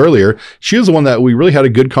videos earlier, she was the one that we really had a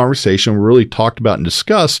good conversation. We really talked about and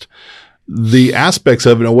discussed the aspects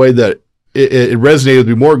of it in a way that it resonated with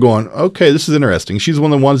me more, going, okay, this is interesting. She's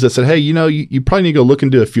one of the ones that said, hey, you probably need to go look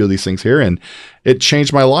into a few of these things here. And it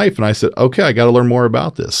changed my life. And I said, okay, I got to learn more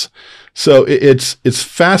about this. So it's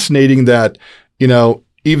fascinating that,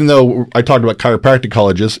 even though I talked about chiropractic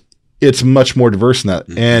colleges, it's much more diverse than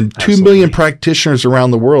that. And 2 million practitioners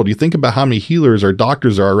around the world. You think about how many healers or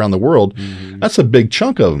doctors are around the world. Mm-hmm. That's a big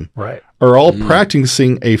chunk of them. Right. Are all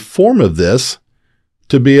practicing a form of this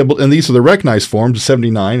to be able, and these are the recognized forms,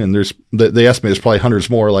 79, and they estimate there's probably hundreds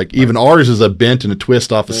more. Like even ours is a bent and a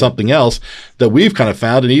twist off of something else that we've kind of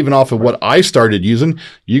found, and even off of what I started using,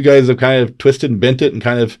 you guys have kind of twisted and bent it and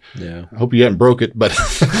kind of, I hope you haven't broke it, but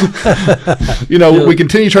we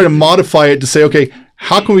continue to try to modify it to say, okay,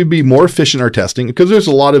 how can we be more efficient in our testing? Because there's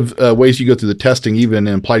a lot of ways you go through the testing, even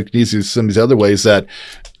in applied kinesiology, some of these other ways, that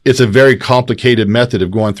it's a very complicated method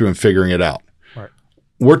of going through and figuring it out.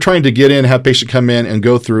 We're trying to get in, have patient come in and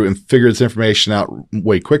go through and figure this information out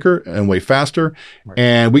way quicker and way faster. Right.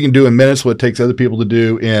 And we can do in minutes what it takes other people to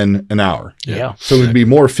do in an hour. Yeah. So we'd be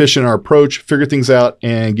more efficient in our approach, figure things out,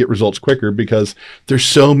 and get results quicker, because there's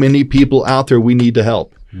so many people out there we need to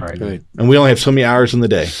help. Right. And we only have so many hours in the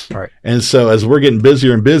day. Right. And so as we're getting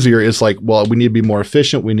busier and busier, it's like, well, we need to be more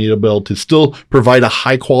efficient. We need to be able to still provide a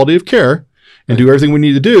high quality of care and do everything we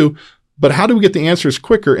need to do. But how do we get the answers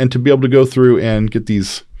quicker and to be able to go through and get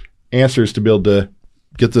these answers to be able to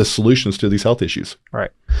get the solutions to these health issues?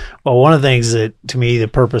 Right. Well, one of the things that, to me, the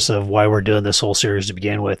purpose of why we're doing this whole series to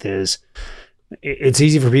begin with is it's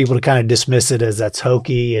easy for people to kind of dismiss it as that's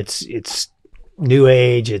hokey. It's new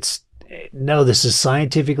age. No, this is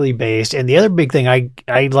scientifically based. And the other big thing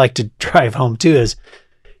I'd like to drive home too is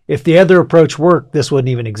if the other approach worked, this wouldn't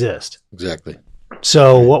even exist. Exactly.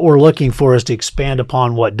 So what we're looking for is to expand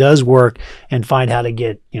upon what does work and find how to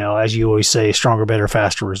get, as you always say, stronger, better,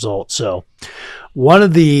 faster results. So one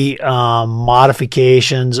of the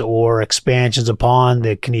modifications or expansions upon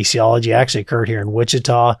the kinesiology actually occurred here in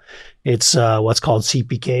Wichita. It's what's called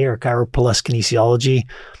CPK, or Chiropalus Kinesiology.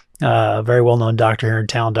 A very well-known doctor here in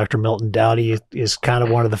town, Dr. Milton Dowdy, is kind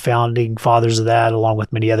of one of the founding fathers of that, along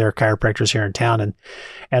with many other chiropractors here in town.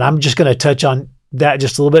 And I'm just going to touch on that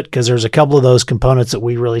just a little bit, because there's a couple of those components that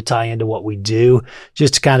we really tie into what we do,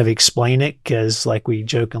 just to kind of explain it, because like we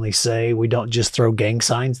jokingly say, we don't just throw gang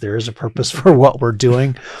signs. There is a purpose for what we're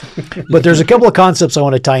doing. But there's a couple of concepts I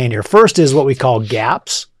want to tie in here. First is what we call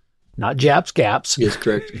GAPS, not JAPS, GAPS. Yes,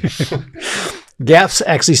 correct. GAPS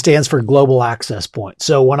actually stands for Global Access Point.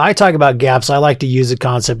 So when I talk about GAPS, I like to use the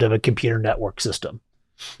concept of a computer network system.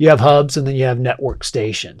 You have hubs and then you have network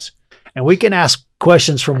stations. And we can ask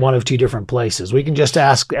questions from one of two different places. We can just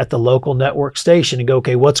ask at the local network station and go,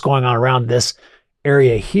 okay, what's going on around this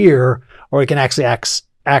area here? Or we can actually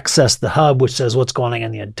access the hub, which says what's going on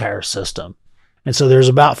in the entire system. And so there's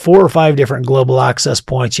about 4 or 5 different global access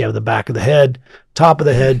points. You have the back of the head, top of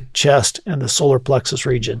the head, chest, and the solar plexus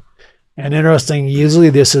region. And interesting, usually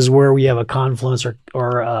this is where we have a confluence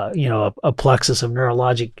or a plexus of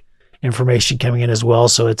neurologic information coming in as well.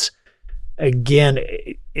 So it's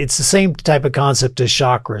the same type of concept as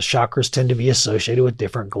chakras. Chakras tend to be associated with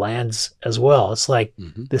different glands as well. It's like,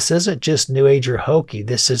 this isn't just new age or hokey.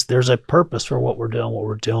 There's a purpose for what we're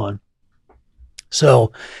doing.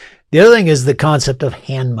 So the other thing is the concept of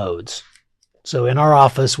hand modes. So in our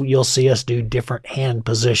office, you'll see us do different hand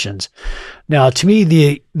positions. Now, to me,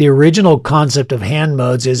 the original concept of hand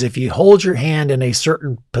modes is if you hold your hand in a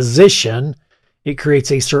certain position, it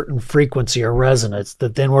creates a certain frequency or resonance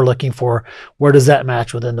that then we're looking for, where does that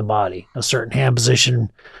match within the body? A certain hand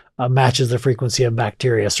position matches the frequency of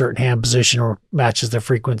bacteria. A certain hand position matches the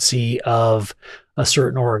frequency of a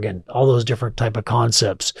certain organ, all those different type of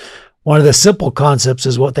concepts. One of the simple concepts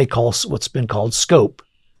is what's been called scope.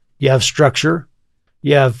 You have structure,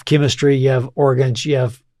 you have chemistry, you have organs, you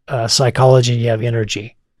have psychology, and you have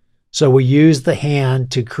energy. So we use the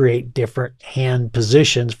hand to create different hand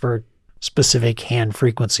positions for specific hand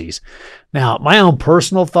frequencies. Now, my own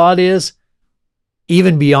personal thought is,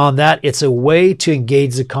 even beyond that, it's a way to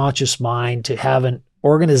engage the conscious mind to have an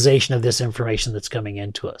organization of this information that's coming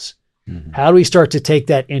into us. Mm-hmm. How do we start to take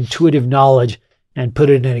that intuitive knowledge and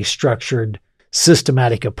put it in a structured,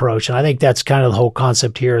 systematic approach? And I think that's kind of the whole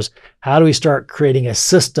concept here is, how do we start creating a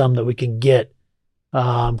system that we can get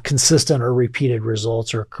consistent or repeated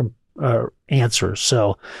results or answers?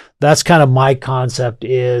 So that's kind of my concept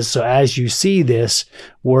is, so as you see this,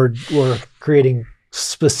 we're creating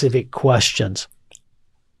specific questions.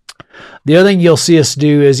 The other thing you'll see us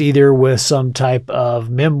do is either with some type of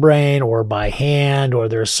membrane or by hand, or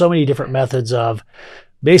there's so many different methods of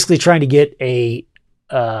basically trying to get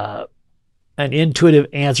an intuitive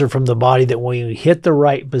answer from the body that when you hit the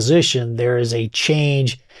right position, there is a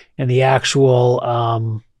change in the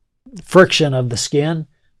actual friction of the skin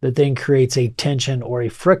that then creates a tension or a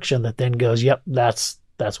friction that then goes, yep, that's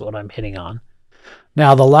what I'm hitting on.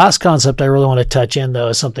 Now, the last concept I really want to touch in, though,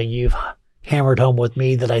 is something you've hammered home with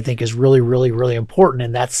me that I think is really, really, really important,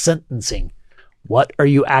 and that's sentencing. What are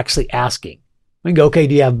you actually asking? We can go, okay,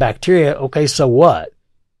 do you have bacteria? Okay, so what?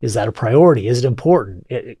 Is that a priority? Is it important?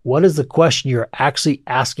 What is the question you're actually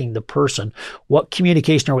asking the person? What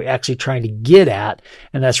communication are we actually trying to get at?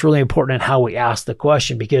 And that's really important in how we ask the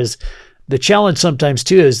question, because the challenge sometimes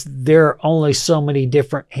too is there are only so many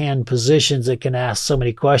different hand positions that can ask so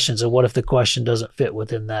many questions. And what if the question doesn't fit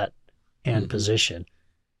within that hand position?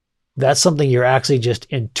 That's something you're actually just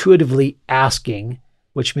intuitively asking,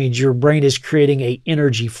 which means your brain is creating a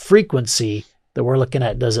energy frequency that we're looking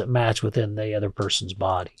at. Does it match within the other person's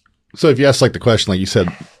body? So if you ask like the question, like you said,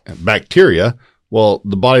 bacteria, well,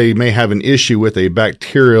 the body may have an issue with a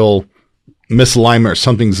bacterial misalignment or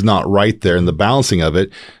something's not right there in the balancing of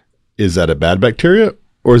it. Is that a bad bacteria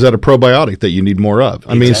or is that a probiotic that you need more of?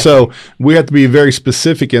 I mean, so we have to be very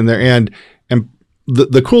specific in there. And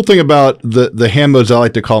the cool thing about the hand modes, I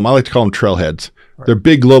like to call them trailheads. Right. They're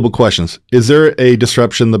big global questions. Is there a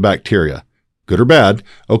disruption in the bacteria? Good or bad?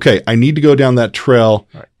 Okay, I need to go down that trail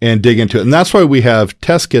and dig into it. And that's why we have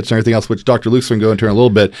test kits and everything else, which Dr. Luke's going to go into in a little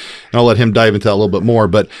bit, and I'll let him dive into that a little bit more.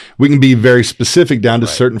 But we can be very specific down to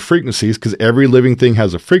certain frequencies, because every living thing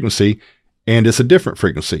has a frequency, and it's a different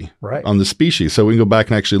frequency on the species. So we can go back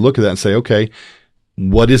and actually look at that and say, okay,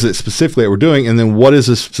 what is it specifically that we're doing? And then what is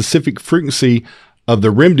the specific frequency of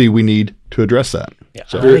the remedy we need to address that? Yeah.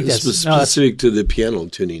 So very specific to the piano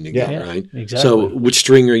tuning again, right? Exactly. So which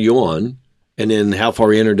string are you on? And then how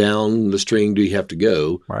far in or down the string do you have to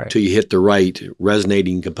go till you hit the right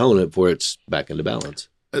resonating component before it's back into balance?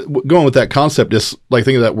 Going with that concept is like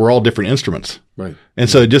thinking that we're all different instruments. Right. And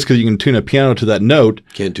so just because you can tune a piano to that note.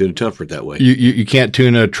 Can't tune a trumpet that way. You can't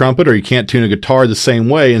tune a trumpet or you can't tune a guitar the same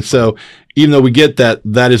way. And so even though we get that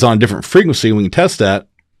is on a different frequency and we can test that,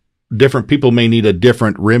 different people may need a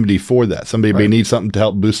different remedy for that. Somebody may need something to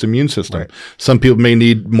help boost the immune system. Right. Some people may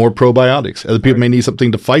need more probiotics. Other people may need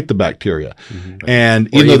something to fight the bacteria. Mm-hmm. And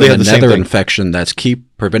even though they have the same thing, infection that's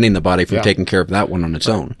preventing the body from taking care of that one on its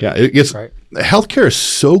own. Yeah, healthcare is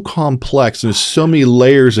so complex and there's so many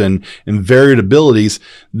layers and variabilities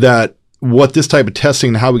that what this type of testing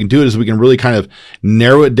and how we can do it is we can really kind of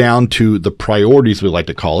narrow it down to the priorities, we like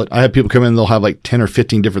to call it. I have people come in, they'll have like 10 or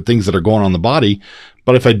 15 different things that are going on in the body.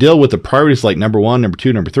 But if I deal with the priorities like number 1, number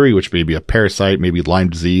 2, number 3, which may be a parasite, maybe Lyme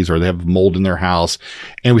disease, or they have mold in their house,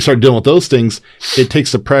 and we start dealing with those things, it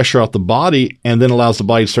takes the pressure off the body and then allows the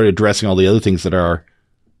body to start addressing all the other things that are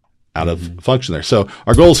out of function there. So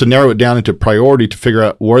our goal is to narrow it down into priority to figure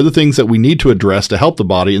out what are the things that we need to address to help the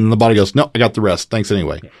body. And then the body goes, no, I got the rest. Thanks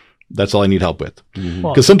anyway. That's all I need help with.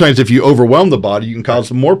 Because sometimes if you overwhelm the body, you can cause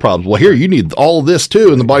some more problems. Well, here, you need all of this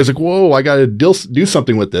too. And the body's like, whoa, I got to do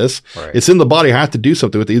something with this. Right. It's in the body. I have to do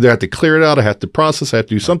something with it. Either I have to clear it out, I have to process, I have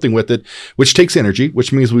to do something with it, which takes energy,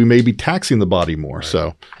 which means we may be taxing the body more. Right.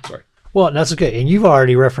 So, well, that's okay. And you've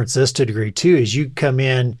already referenced this to a degree too, is you come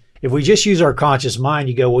in, if we just use our conscious mind,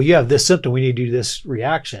 you go, well, you have this symptom, we need to do this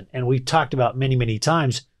reaction. And we've talked about many, many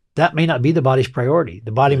times, that may not be the body's priority.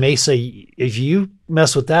 The body may say, if you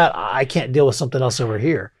mess with that, I can't deal with something else over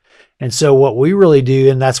here. And so what we really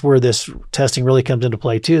do, and that's where this testing really comes into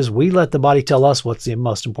play too, is we let the body tell us what's the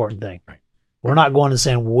most important thing. Right. We're not going and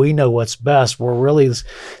saying we know what's best. We're really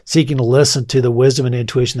seeking to listen to the wisdom and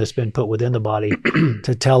intuition that's been put within the body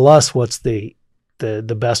to tell us what's the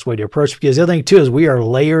best way to approach. Because the other thing too is we are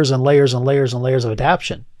layers and layers and layers and layers of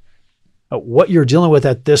adaptation. What you're dealing with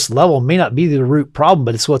at this level may not be the root problem,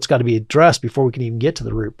 but it's what's got to be addressed before we can even get to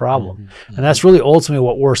the root problem. And that's really ultimately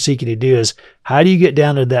what we're seeking to do is how do you get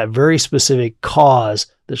down to that very specific cause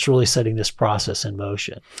that's really setting this process in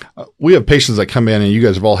motion? We have patients that come in, and you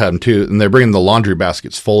guys have all had them too, and they're bringing the laundry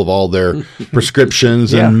baskets full of all their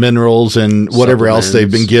prescriptions and minerals and whatever else they've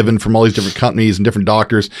been given from all these different companies and different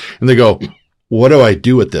doctors. And they go, what do I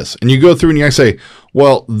do with this? And you go through and you say,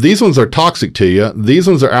 well, these ones are toxic to you. These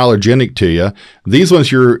ones are allergenic to you. These ones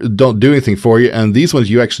don't do anything for you. And these ones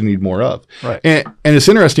you actually need more of. Right. And it's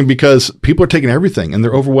interesting because people are taking everything and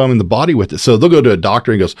they're overwhelming the body with it. So they'll go to a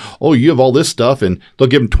doctor and goes, oh, you have all this stuff. And they'll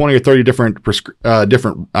give them 20 or 30 different, it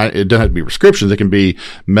doesn't have to be prescriptions. It can be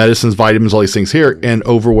medicines, vitamins, all these things here, and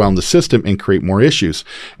overwhelm the system and create more issues.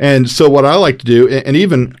 And so what I like to do, and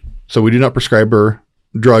even, so we do not prescribe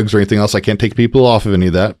drugs or anything else. I can't take people off of any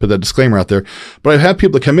of that. Put that disclaimer out there. But I've had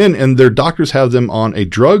people that come in and their doctors have them on a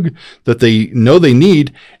drug that they know they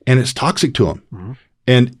need, and it's toxic to them. Mm-hmm.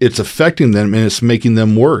 And it's affecting them and it's making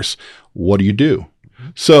them worse. What do you do?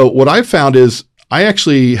 So what I've found is I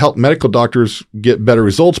actually help medical doctors get better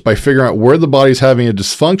results by figuring out where the body's having a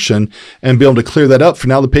dysfunction and be able to clear that up. For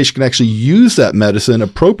now, the patient can actually use that medicine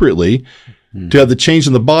appropriately to have the change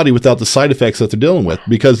in the body without the side effects that they're dealing with.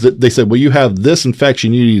 Because they said, well, you have this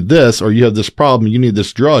infection, you need this, or you have this problem, you need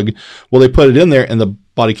this drug. Well, they put it in there and the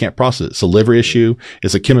body can't process it. It's a liver issue.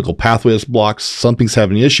 It's a chemical pathway that's blocked. Something's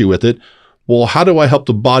having an issue with it. Well, how do I help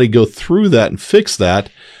the body go through that and fix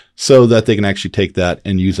that so that they can actually take that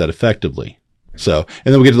and use that effectively? So,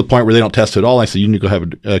 and then we get to the point where they don't test it at all. I say, you need to go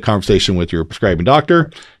have a conversation with your prescribing doctor.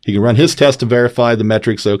 He can run his test to verify the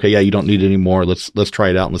metrics. Okay, yeah, you don't need it anymore. Let's try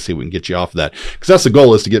it out and let's see if we can get you off of that. Because that's the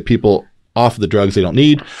goal, is to get people off of the drugs they don't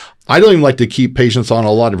need. I don't even like to keep patients on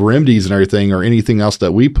a lot of remedies and everything or anything else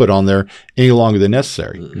that we put on there any longer than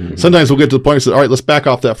necessary. Mm-hmm. Sometimes we'll get to the point where we say, all right, let's back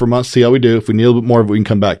off that for a month, see how we do. If we need a little bit more of it, we can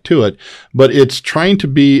come back to it. But it's trying to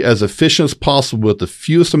be as efficient as possible with the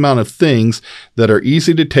fewest amount of things that are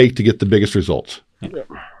easy to take to get the biggest results.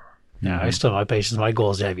 Yeah, I still my patients, my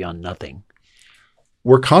goal is to have you on nothing.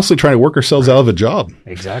 We're constantly trying to work ourselves out of a job.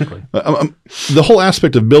 Exactly. The whole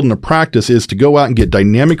aspect of building a practice is to go out and get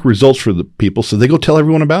dynamic results for the people so they go tell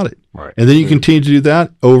everyone about it. Right. And then you continue to do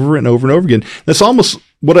that over and over and over again. That's almost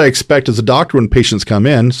what I expect as a doctor when patients come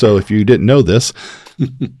in. So if you didn't know this,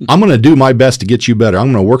 I'm going to do my best to get you better.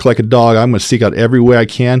 I'm going to work like a dog. I'm going to seek out every way I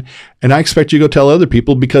can. And I expect you to go tell other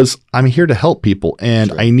people because I'm here to help people.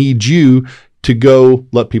 And I need you to go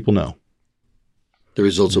let people know the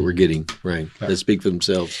results that we're getting, right? That speak for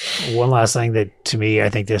themselves. One last thing that to me, I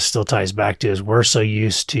think this still ties back to is we're so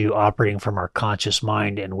used to operating from our conscious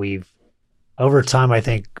mind, and we've over time, I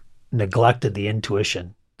think, neglected the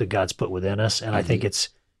intuition that God's put within us. And I think it's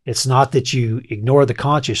not that you ignore the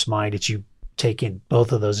conscious mind, it's you taking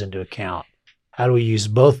both of those into account. How do we use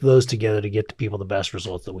both of those together to get to people the best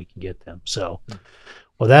results that we can get them? So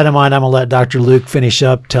with that in mind, I'm going to let Dr. Luke finish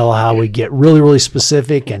up, tell how we get really, really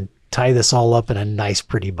specific and tie this all up in a nice,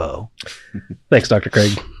 pretty bow. Thanks, Dr.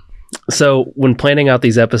 Craig. So when planning out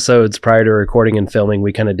these episodes prior to recording and filming,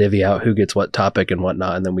 we kind of divvy out who gets what topic and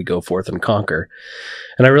whatnot, and then we go forth and conquer.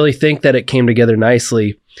 And I really think that it came together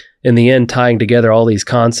nicely in the end, tying together all these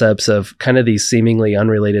concepts of kind of these seemingly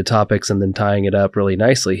unrelated topics and then tying it up really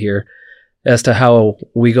nicely here as to how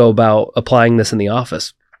we go about applying this in the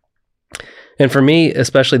office. And for me,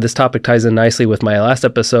 especially, this topic ties in nicely with my last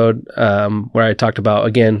episode, where I talked about,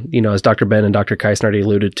 again, as Dr. Ben and Dr. Kyson already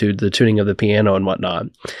alluded to, the tuning of the piano and whatnot.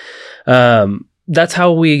 That's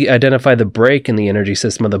how we identify the break in the energy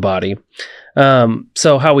system of the body.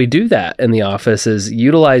 So how we do that in the office is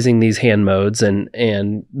utilizing these hand modes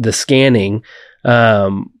and the scanning.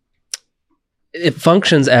 It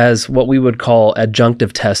functions as what we would call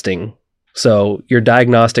adjunctive testing. So your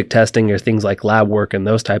diagnostic testing, your things like lab work and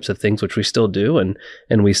those types of things, which we still do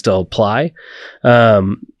and we still apply.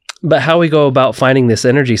 But how we go about finding this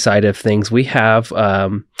energy side of things, we have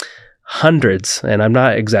hundreds, and I'm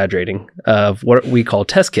not exaggerating, of what we call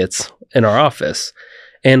test kits in our office.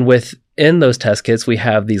 And within those test kits, we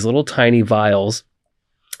have these little tiny vials.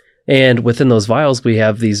 And within those vials, we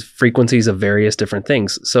have these frequencies of various different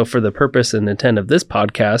things. So for the purpose and intent of this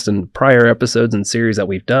podcast and prior episodes and series that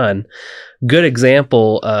we've done, a good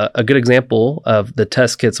example of the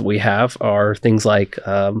test kits that we have are things like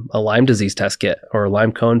a Lyme disease test kit or a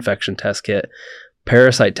Lyme co-infection test kit,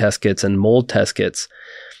 parasite test kits, and mold test kits.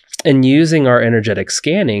 And using our energetic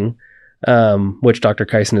scanning, which Dr.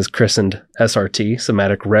 Kyson has christened SRT,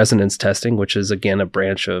 somatic resonance testing, which is, again, a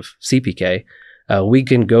branch of CPK, we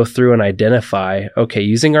can go through and identify, okay,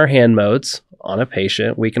 using our hand modes on a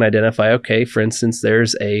patient, we can identify, okay, for instance,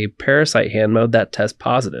 there's a parasite hand mode that tests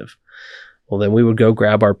positive. Well, then we would go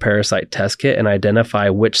grab our parasite test kit and identify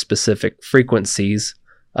which specific frequencies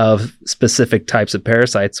of specific types of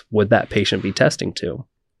parasites would that patient be testing to.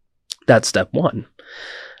 That's step one.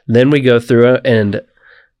 Then we go through and,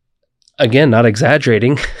 again, not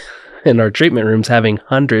exaggerating, in our treatment rooms having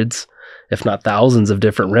hundreds, if not thousands, of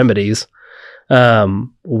different remedies.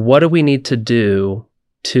 What do we need to do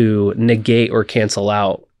to negate or cancel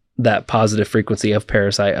out that positive frequency of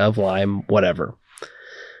parasite, of Lyme, whatever?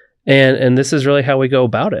 And this is really how we go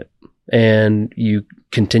about it. And you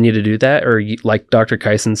continue to do that, or you, like Dr.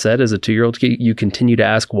 Kyson said, as a 2-year-old, you continue to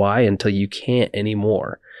ask why until you can't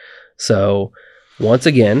anymore. So once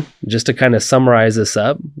again, just to kind of summarize this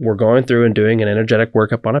up, we're going through and doing an energetic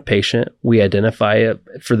workup on a patient. We identify,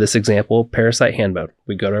 for this example, parasite hand mode.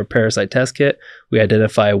 We go to our parasite test kit. We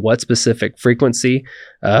identify what specific frequency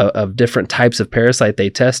of different types of parasite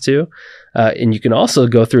they test to. And you can also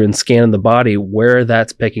go through and scan the body where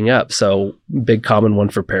that's picking up. So big common one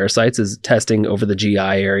for parasites is testing over the GI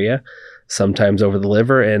area, sometimes over the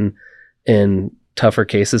liver, and in tougher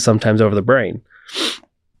cases, sometimes over the brain.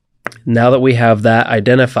 Now that we have that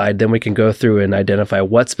identified, then we can go through and identify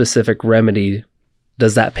what specific remedy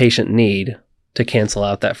does that patient need to cancel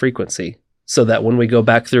out that frequency, so that when we go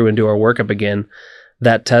back through and do our workup again,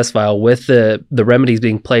 that test vial with the remedies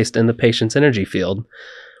being placed in the patient's energy field,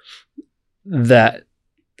 that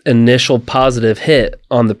initial positive hit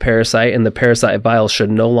on the parasite and the parasite vial should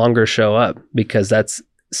no longer show up, because that's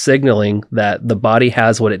signaling that the body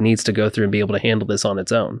has what it needs to go through and be able to handle this on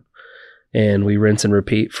its own. And we rinse and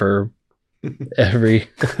repeat for every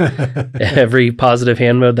positive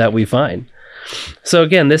hand mode that we find. So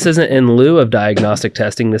again, this isn't in lieu of diagnostic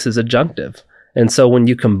testing. This is adjunctive. And so when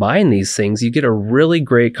you combine these things, you get a really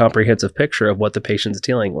great comprehensive picture of what the patient's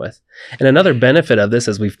dealing with. And another benefit of this,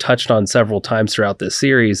 as we've touched on several times throughout this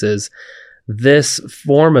series, is this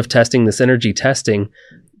form of testing, this energy testing,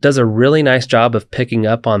 does a really nice job of picking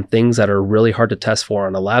up on things that are really hard to test for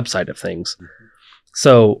on a lab side of things.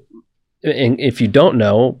 So, and if you don't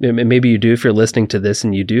know, maybe you do if you're listening to this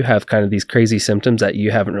and you do have kind of these crazy symptoms that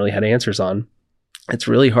you haven't really had answers on, it's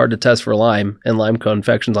really hard to test for Lyme and Lyme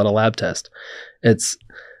co-infections on a lab test. It's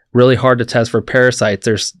really hard to test for parasites.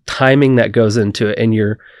 There's timing that goes into it,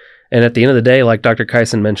 and at the end of the day, like Dr.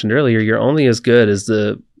 Kyson mentioned earlier, you're only as good as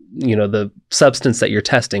the substance that you're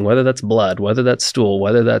testing, whether that's blood, whether that's stool,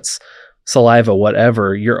 whether that's saliva,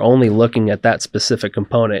 whatever. You're only looking at that specific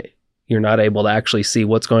component. You're not able to actually see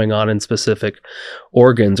what's going on in specific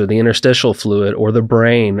organs or the interstitial fluid or the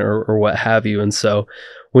brain or what have you. And so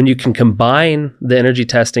when you can combine the energy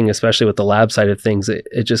testing, especially with the lab side of things,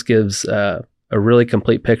 it just gives a really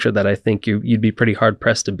complete picture that I think you'd be pretty hard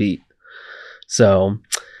pressed to beat. So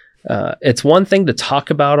it's one thing to talk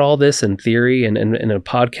about all this in theory and in a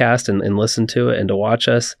podcast and listen to it and to watch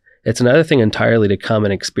us. It's another thing entirely to come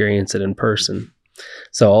and experience it in person.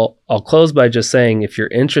 So I'll close by just saying, if you're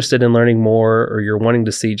interested in learning more or you're wanting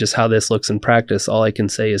to see just how this looks in practice, all I can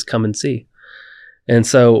say is come and see. And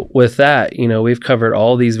so with that, we've covered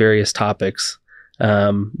all these various topics.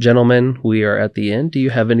 Gentlemen, we are at the end. Do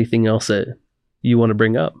you have anything else that you want to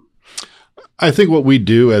bring up? I think what we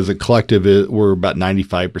do as a collective is we're about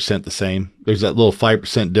 95% the same. There's that little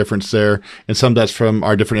 5% difference there. And some that's from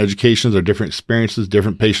our different educations, our different experiences,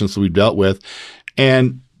 different patients that we've dealt with.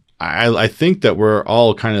 And I think that we're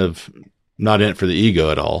all kind of not in it for the ego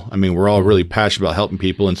at all. I mean, we're all really passionate about helping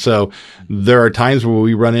people. And so there are times where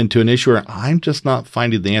we run into an issue where I'm just not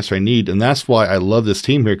finding the answer I need. And that's why I love this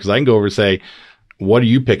team here, because I can go over and say, what are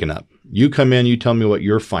you picking up? You come in, you tell me what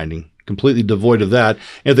you're finding, completely devoid of that.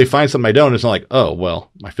 And if they find something I don't, it's not like, oh,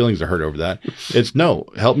 well, my feelings are hurt over that. It's no,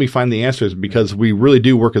 help me find the answers, because we really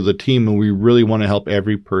do work as a team, and we really want to help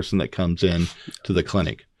every person that comes in to the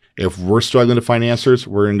clinic. If we're struggling to find answers,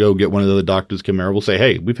 we're going to go get one of the other doctors come here. We'll say,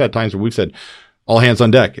 hey, we've had times where we've said, all hands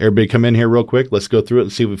on deck. Everybody come in here real quick. Let's go through it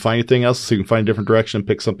and see if we find anything else, so we can find a different direction and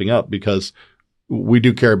pick something up, because we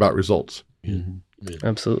do care about results. Mm-hmm.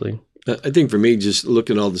 Absolutely. I think for me, just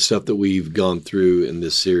looking at all the stuff that we've gone through in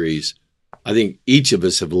this series, I think each of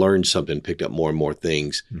us have learned something, picked up more and more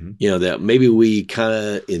things, that maybe we kind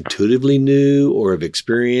of intuitively knew or have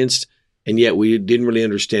experienced, and yet we didn't really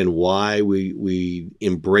understand why we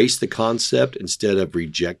embraced the concept instead of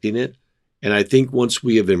rejecting it. And I think once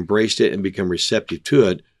we have embraced it and become receptive to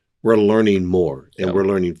it, we're learning more, and we're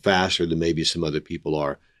learning faster than maybe some other people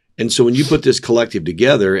are. And so when you put this collective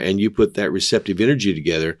together and you put that receptive energy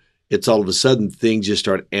together, it's all of a sudden things just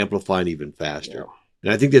start amplifying even faster. Yeah.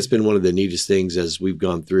 And I think that's been one of the neatest things as we've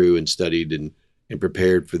gone through and studied and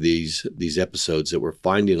prepared for these episodes, that we're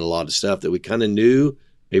finding a lot of stuff that we kind of knew,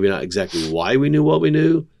 maybe not exactly why we knew what we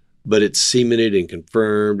knew, but it's cemented and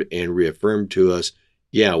confirmed and reaffirmed to us.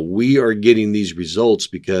 Yeah, we are getting these results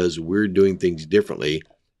because we're doing things differently,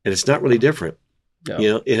 and it's not really different.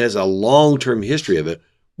 No. It has a long-term history of it.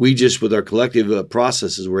 We just, with our collective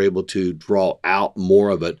processes, we're able to draw out more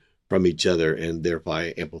of it from each other and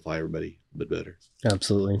thereby amplify everybody a bit better.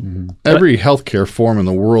 Absolutely. Mm-hmm. Every healthcare form in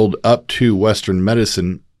the world up to Western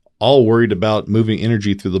medicine all worried about moving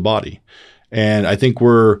energy through the body. And I think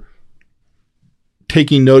we're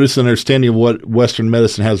taking notice and understanding of what Western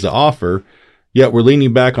medicine has to offer, yet we're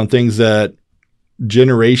leaning back on things that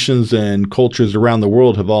generations and cultures around the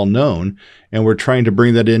world have all known, and we're trying to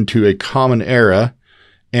bring that into a common era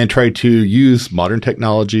and try to use modern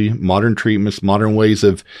technology, modern treatments, modern ways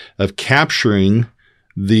of capturing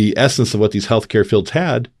the essence of what these healthcare fields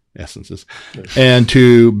had, and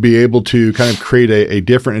to be able to kind of create a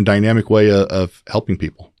different and dynamic way of helping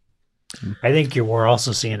people. I think we're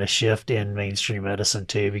also seeing a shift in mainstream medicine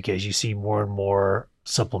too, because you see more and more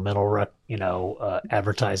supplemental,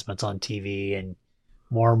 advertisements on TV, and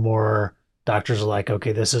more doctors are like,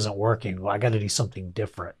 okay, this isn't working. Well, I got to do something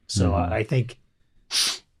different. So I think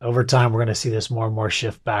over time, we're going to see this more and more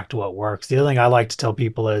shift back to what works. The other thing I like to tell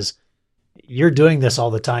people is, you're doing this all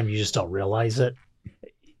the time. You just don't realize it.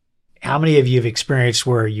 How many of you have experienced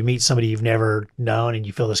where you meet somebody you've never known and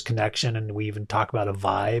you feel this connection, and we even talk about a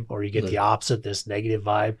vibe, or you get the opposite, this negative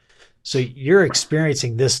vibe? So you're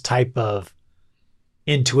experiencing this type of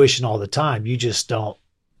intuition all the time. You just don't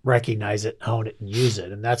recognize it, hone it, and use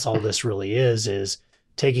it. And that's all this really is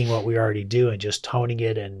taking what we already do and just honing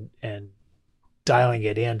it and dialing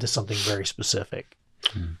it into something very specific.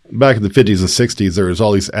 Back in the 50s and 60s, there was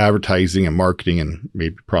all these advertising and marketing and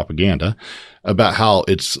maybe propaganda about how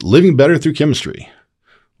it's living better through chemistry.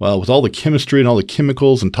 Well, with all the chemistry and all the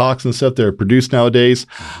chemicals and toxins stuff that are produced nowadays,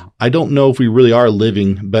 I don't know if we really are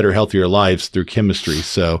living better, healthier lives through chemistry.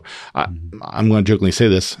 So I'm going to jokingly say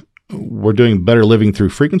this. We're doing better living through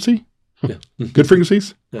frequency. Yeah. Good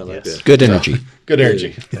frequencies. Yeah, like that. Good energy. Good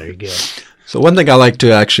energy. Very good. So one thing I like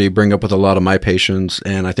to actually bring up with a lot of my patients,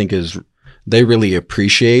 and I think is they really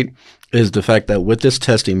appreciate, is the fact that with this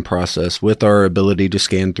testing process, with our ability to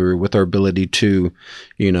scan through, with our ability to,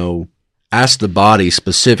 ask the body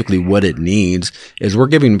specifically what it needs, is we're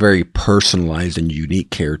giving very personalized and unique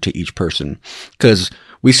care to each person. Because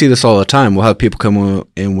we see this all the time. We'll have people come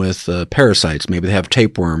in with parasites. Maybe they have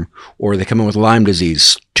tapeworm, or they come in with Lyme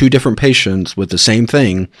disease. 2 different patients with the same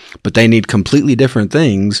thing, but they need completely different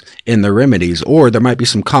things in their remedies. Or there might be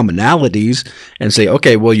some commonalities and say,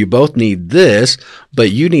 okay, well, you both need this,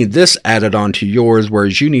 but you need this added onto yours,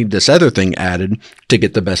 whereas you need this other thing added to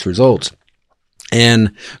get the best results.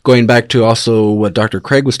 And going back to also what Dr.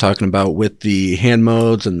 Craig was talking about with the hand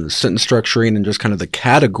modes and the sentence structuring and just kind of the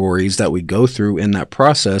categories that we go through in that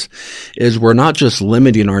process, is we're not just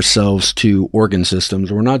limiting ourselves to organ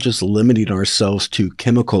systems. We're not just limiting ourselves to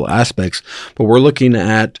chemical aspects, but we're looking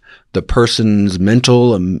at the person's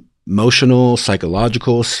mental, emotional,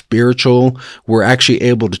 psychological, spiritual. We're actually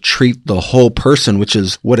able to treat the whole person, which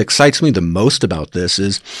is what excites me the most about this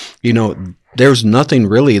is, there's nothing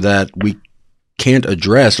really that we can't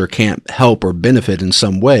address or can't help or benefit in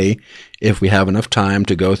some way if we have enough time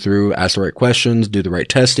to go through, ask the right questions, do the right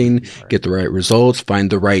testing, get the right results, find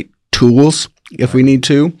the right tools if we need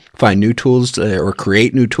to, find new tools or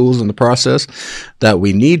create new tools in the process that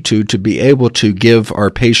we need to be able to give our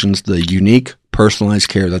patients the unique personalized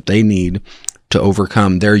care that they need to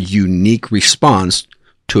overcome their unique response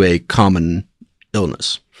to a common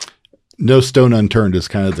illness. No stone unturned is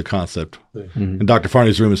kind of the concept. In Dr.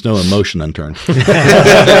 Farney's room is no emotion unturned. Well,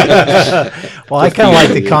 I kind of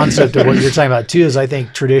like the concept of what you're talking about too, is I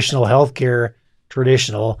think traditional healthcare,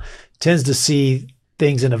 tends to see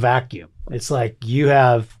things in a vacuum. It's like you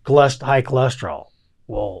have high cholesterol.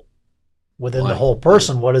 Well, within the whole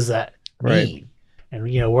person, what does that mean? Right. And,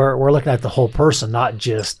 we're looking at the whole person, not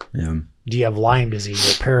just do you have Lyme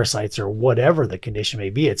disease or parasites or whatever the condition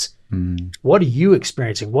may be. It's what are you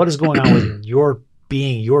experiencing? What is going on with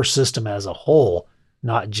your system as a whole,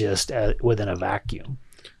 not just within a vacuum.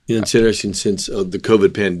 It's interesting, since the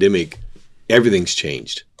COVID pandemic, everything's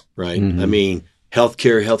changed, right? I mean,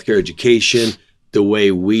 healthcare education, the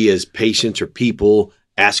way we as patients or people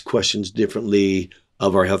ask questions differently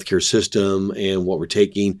of our healthcare system and what we're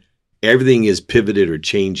taking, everything is pivoted or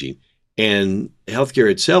changing. And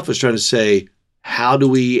healthcare itself is trying to say, how do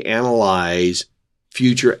we analyze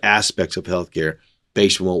future aspects of healthcare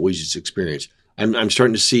based on what we just experienced? I'm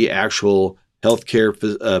starting to see actual healthcare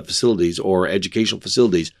facilities or educational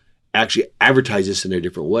facilities actually advertise this in a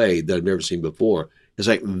different way that I've never seen before. It's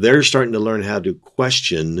like they're starting to learn how to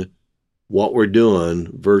question what we're doing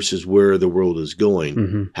versus where the world is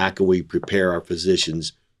going. How can we prepare our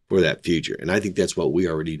physicians for that future? And I think that's what we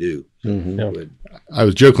already do. I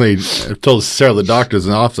was jokingly told several of the doctors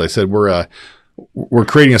in the office, I said, we're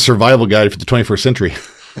creating a survival guide for the 21st century.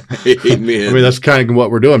 Amen. I mean, that's kind of what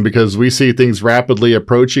we're doing, because we see things rapidly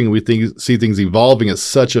approaching. We see things evolving at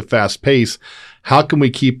such a fast pace. How can we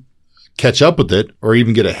catch up with it or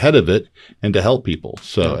even get ahead of it and to help people?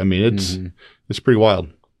 So, I mean, it's pretty wild.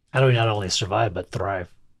 How do we not only survive, but thrive?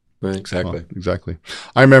 Right. Exactly. Well, exactly.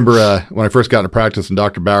 I remember when I first got into practice and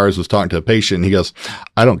Dr. Bowers was talking to a patient, and he goes,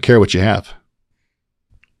 "I don't care what you have."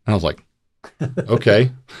 And I was like,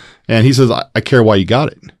 okay. And he says, I care why you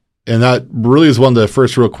got it. And that really is one of the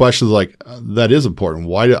first real questions, like, that is important.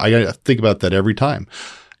 Why do I got to think about that every time?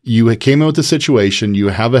 You came in with a situation, you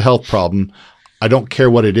have a health problem. I don't care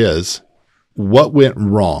what it is. What went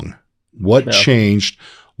wrong? What changed?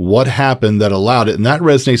 What happened that allowed it? And that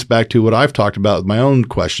resonates back to what I've talked about with my own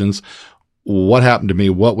questions. What happened to me?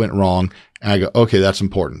 What went wrong? And I go, okay, that's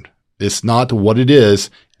important. It's not what it is.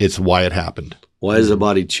 It's why it happened. Why is the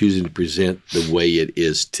body choosing to present the way it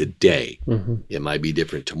is today? It might be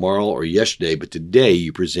different tomorrow or yesterday, but today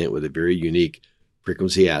you present with a very unique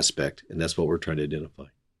frequency aspect, and that's what we're trying to identify.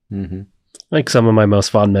 Like some of my most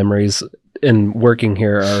fond memories in working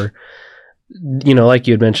here are, like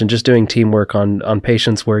you had mentioned, just doing teamwork on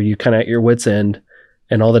patients where you kind of at your wit's end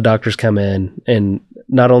and all the doctors come in, and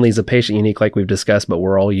not only is a patient unique like we've discussed, but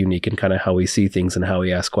we're all unique in kind of how we see things and how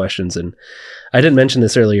we ask questions. And I didn't mention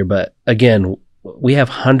this earlier, but again, we have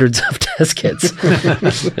hundreds of test kits.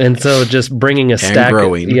 And so just bringing a stack,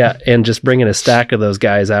 and just bringing a stack of those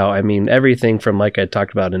guys out. I mean, everything from, like I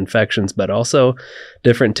talked about, infections, but also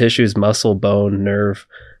different tissues, muscle, bone, nerve,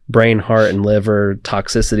 brain, heart, and liver,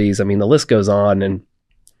 toxicities. I mean, the list goes on,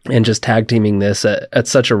 and just tag teaming this at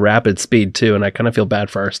such a rapid speed too. And I kind of feel bad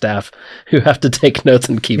for our staff who have to take notes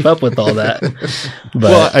and keep up with all that. But,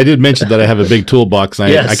 well, I did mention that I have a big toolbox,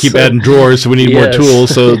 and I keep adding drawers, so we need more tools.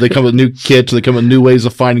 So they come with new kits, they come with new ways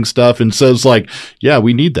of finding stuff. And so it's like, yeah,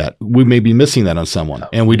 we need that. We may be missing that on someone,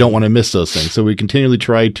 and we don't want to miss those things. So we continually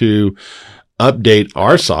try to update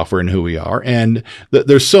our software and who we are. And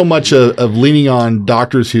there's so much of leaning on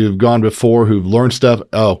doctors who've gone before, who've learned stuff.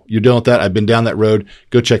 Oh, you're dealing with that. I've been down that road.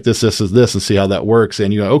 Go check this, and see how that works.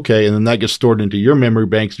 And you go, okay. And then that gets stored into your memory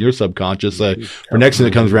banks, your subconscious. Or next thing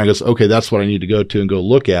that comes around goes, okay, that's what I need to go to and go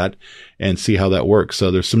look at and see how that works.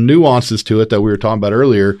 So there's some nuances to it that we were talking about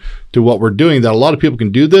earlier to what we're doing, that a lot of people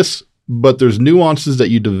can do this, but there's nuances that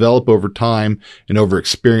you develop over time and over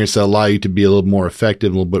experience that allow you to be a little more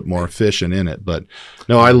effective, a little bit more efficient in it. But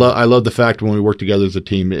no, I love the fact when we work together as a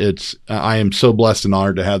team, I am so blessed and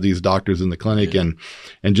honored to have these doctors in the clinic and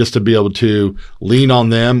just to be able to lean on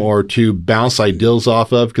them or to bounce ideas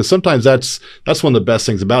off of, because sometimes that's one of the best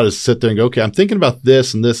things about it, is to sit there and go, okay, I'm thinking about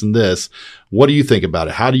this and this and this. What do you think about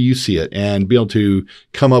it? How do you see it? And be able to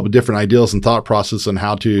come up with different ideas and thought process on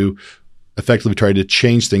how to effectively try to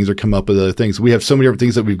change things or come up with other things. We have so many different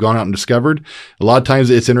things that we've gone out and discovered. A lot of times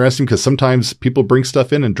it's interesting because sometimes people bring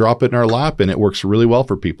stuff in and drop it in our lap, and it works really well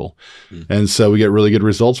for people. And so we get really good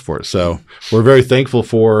results for it. So we're very thankful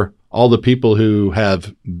for all the people who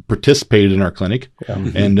have participated in our clinic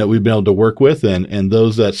and that we've been able to work with, and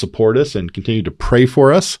those that support us and continue to pray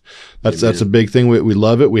for us. That's a big thing. We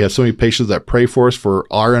love it. We have so many patients that pray for us for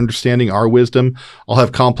our understanding, our wisdom. I'll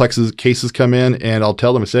have complex cases come in, and I'll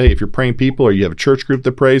tell them, I say, hey, if you're praying people or you have a church group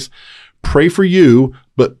that prays, pray for you,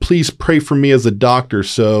 but please pray for me as a doctor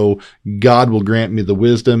so God will grant me the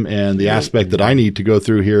wisdom and the aspect that I need to go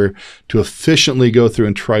through here to efficiently go through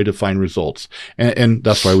and try to find results. And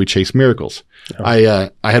that's why we chase miracles.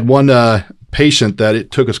 I had one patient that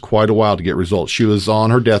it took us quite a while to get results. She was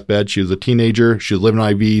on her deathbed. She was a teenager. She was living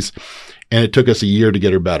IVs, and it took us a year to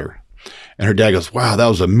get her better. And her dad goes, wow, that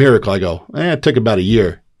was a miracle. I go, it took about a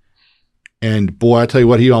year. And boy, I tell you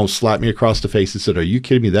what, he almost slapped me across the face. He said, are you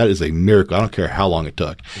kidding me? That is a miracle. I don't care how long it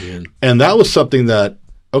took. Yeah. And that was something that,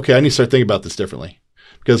 okay, I need to start thinking about this differently.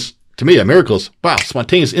 Because to me, a miracle is, wow,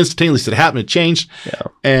 spontaneous, instantaneously, it happened, it changed. Yeah.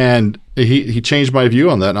 And he changed my view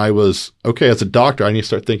on that. And I was, okay, as a doctor, I need to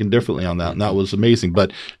start thinking differently on that. And that was amazing.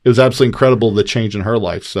 But it was absolutely incredible, the change in her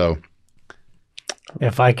life. So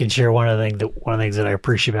if I can share one of the things that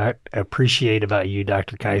I appreciate about you,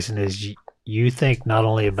 Dr. Kyson, is you think not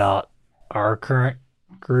only about our current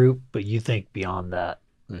group, but you think beyond that.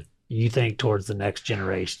 You think towards the next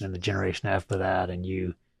generation and the generation after that.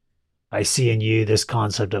 And I see in you this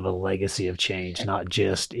concept of a legacy of change, not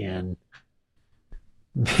just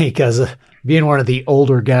because of being one of the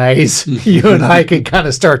older guys, you and I can kind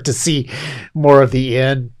of start to see more of the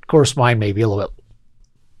end. Of course, mine may be a little bit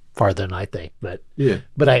farther than I think, but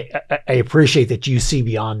I appreciate that you see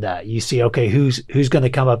beyond that. You see, okay, who's going to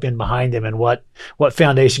come up in behind them, and what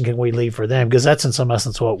foundation can we leave for them? Because that's in some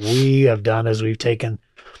essence what we have done, is we've taken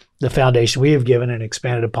the foundation we have given and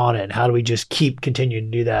expanded upon it. And how do we just keep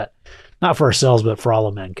continuing to do that, not for ourselves, but for all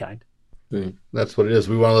of mankind? That's what it is.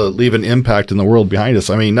 We want to leave an impact in the world behind us.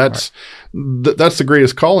 I mean, that's the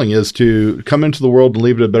greatest calling, is to come into the world and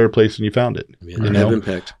leave it a better place than you found it. And have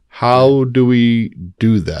impact. How do we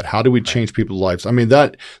do that? How do we change people's lives? I mean,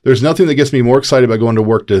 there's nothing that gets me more excited about going to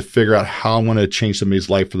work to figure out how I'm going to change somebody's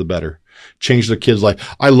life for the better, change their kid's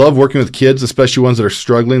life. I love working with kids, especially ones that are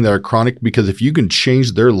struggling, that are chronic, because if you can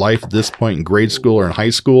change their life at this point in grade school or in high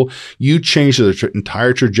school, you change the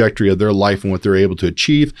entire trajectory of their life and what they're able to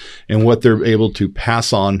achieve and what they're able to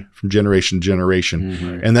pass on from generation to generation.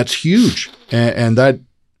 Mm-hmm. And that's huge. And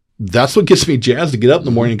that's what gets me jazzed to get up in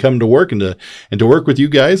the morning and come to work and to work with you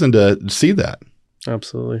guys and to see that.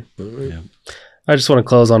 Absolutely. Yeah. I just want to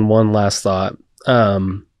close on one last thought.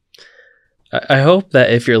 I hope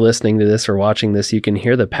that if you're listening to this or watching this, you can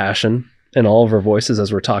hear the passion in all of our voices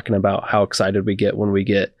as we're talking about how excited we get when we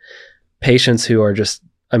get patients who are just,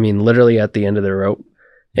 literally at the end of their rope,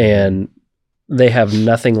 and they have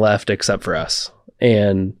nothing left except for us.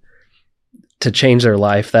 And to change their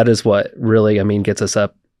life, that is what really, gets us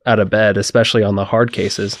up out of bed, especially on the hard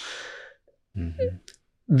cases. Mm-hmm.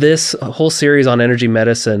 This whole series on energy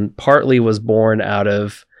medicine partly was born out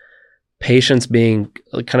of patients being,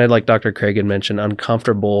 kind of like Dr. Craig had mentioned,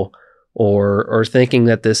 uncomfortable or thinking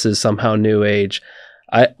that this is somehow new age.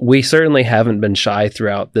 We certainly haven't been shy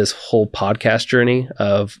throughout this whole podcast journey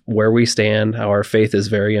of where we stand, how our faith is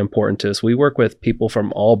very important to us. We work with people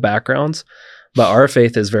from all backgrounds, but our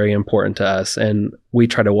faith is very important to us, and we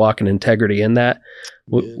try to walk in integrity in that.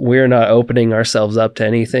 We're not opening ourselves up to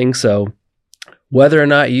anything. So whether or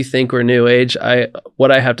not you think we're new age,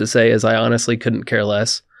 what I have to say is I honestly couldn't care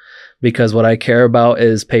less, because what I care about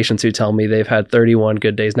is patients who tell me they've had 31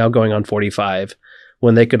 good days, now going on 45,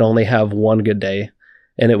 when they could only have one good day,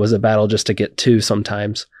 and it was a battle just to get two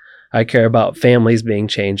sometimes. I care about families being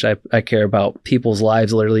changed. I care about people's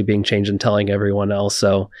lives literally being changed and telling everyone else.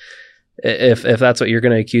 So if that's what you're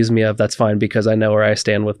going to accuse me of, that's fine, because I know where I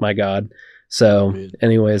stand with my God. So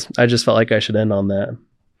anyways, I just felt like I should end on that.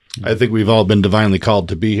 I think we've all been divinely called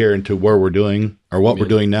to be here and to where we're doing, or what we're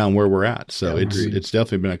doing now and where we're at. So it's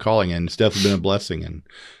definitely been a calling, and it's definitely been a blessing. And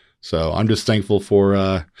so I'm just thankful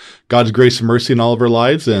for God's grace and mercy in all of our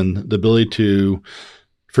lives, and the ability to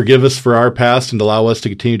forgive us for our past and to allow us to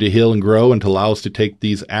continue to heal and grow, and to allow us to take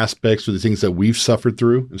these aspects of the things that we've suffered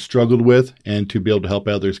through and struggled with, and to be able to help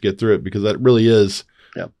others get through it, because that really is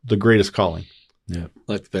the greatest calling. Yeah,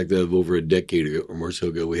 I like the fact that over a decade ago or more so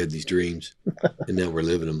ago, we had these dreams, and now we're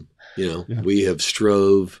living them. We have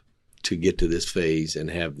strove to get to this phase and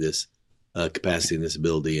have this capacity and this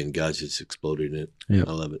ability, and God's just exploded in it. Yeah.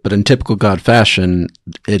 I love it. But in typical God fashion,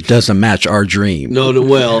 it doesn't match our dream. No,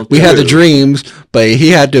 well, we had the dreams, but he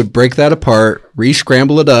had to break that apart,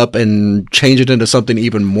 re-scramble it up, and change it into something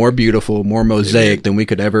even more beautiful, more mosaic than we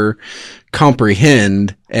could ever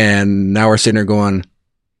comprehend. And now we're sitting there going,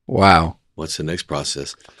 wow. What's the next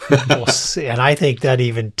process? We'll see. And I think that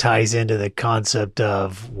even ties into the concept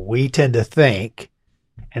of we tend to think,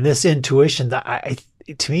 and this intuition that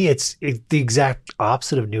to me, it's the exact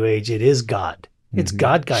opposite of New Age. It is God. It's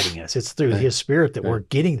God guiding us. It's through His Spirit that we're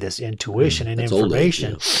getting this intuition and That's old age,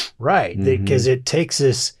 information. Right. Because it takes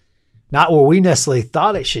us not where we necessarily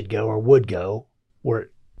thought it should go or would go, where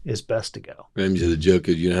it is best to go. Ramsey, the joke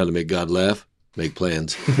is, you know how to make God laugh? Make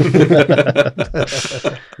plans.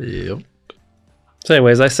 Yep. So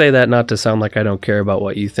anyways, I say that not to sound like I don't care about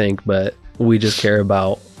what you think, but we just care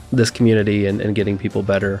about this community and getting people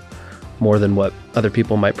better more than what other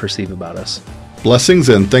people might perceive about us. Blessings,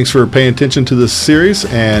 and thanks for paying attention to this series,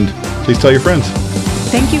 and please tell your friends.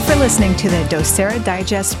 Thank you for listening to the Docera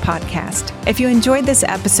Digest podcast. If you enjoyed this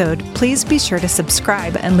episode, please be sure to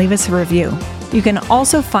subscribe and leave us a review. You can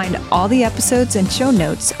also find all the episodes and show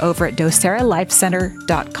notes over at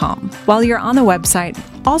doceralifecenter.com. While you're on the website,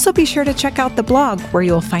 also be sure to check out the blog where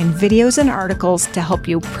you'll find videos and articles to help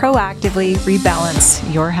you proactively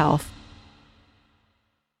rebalance your health.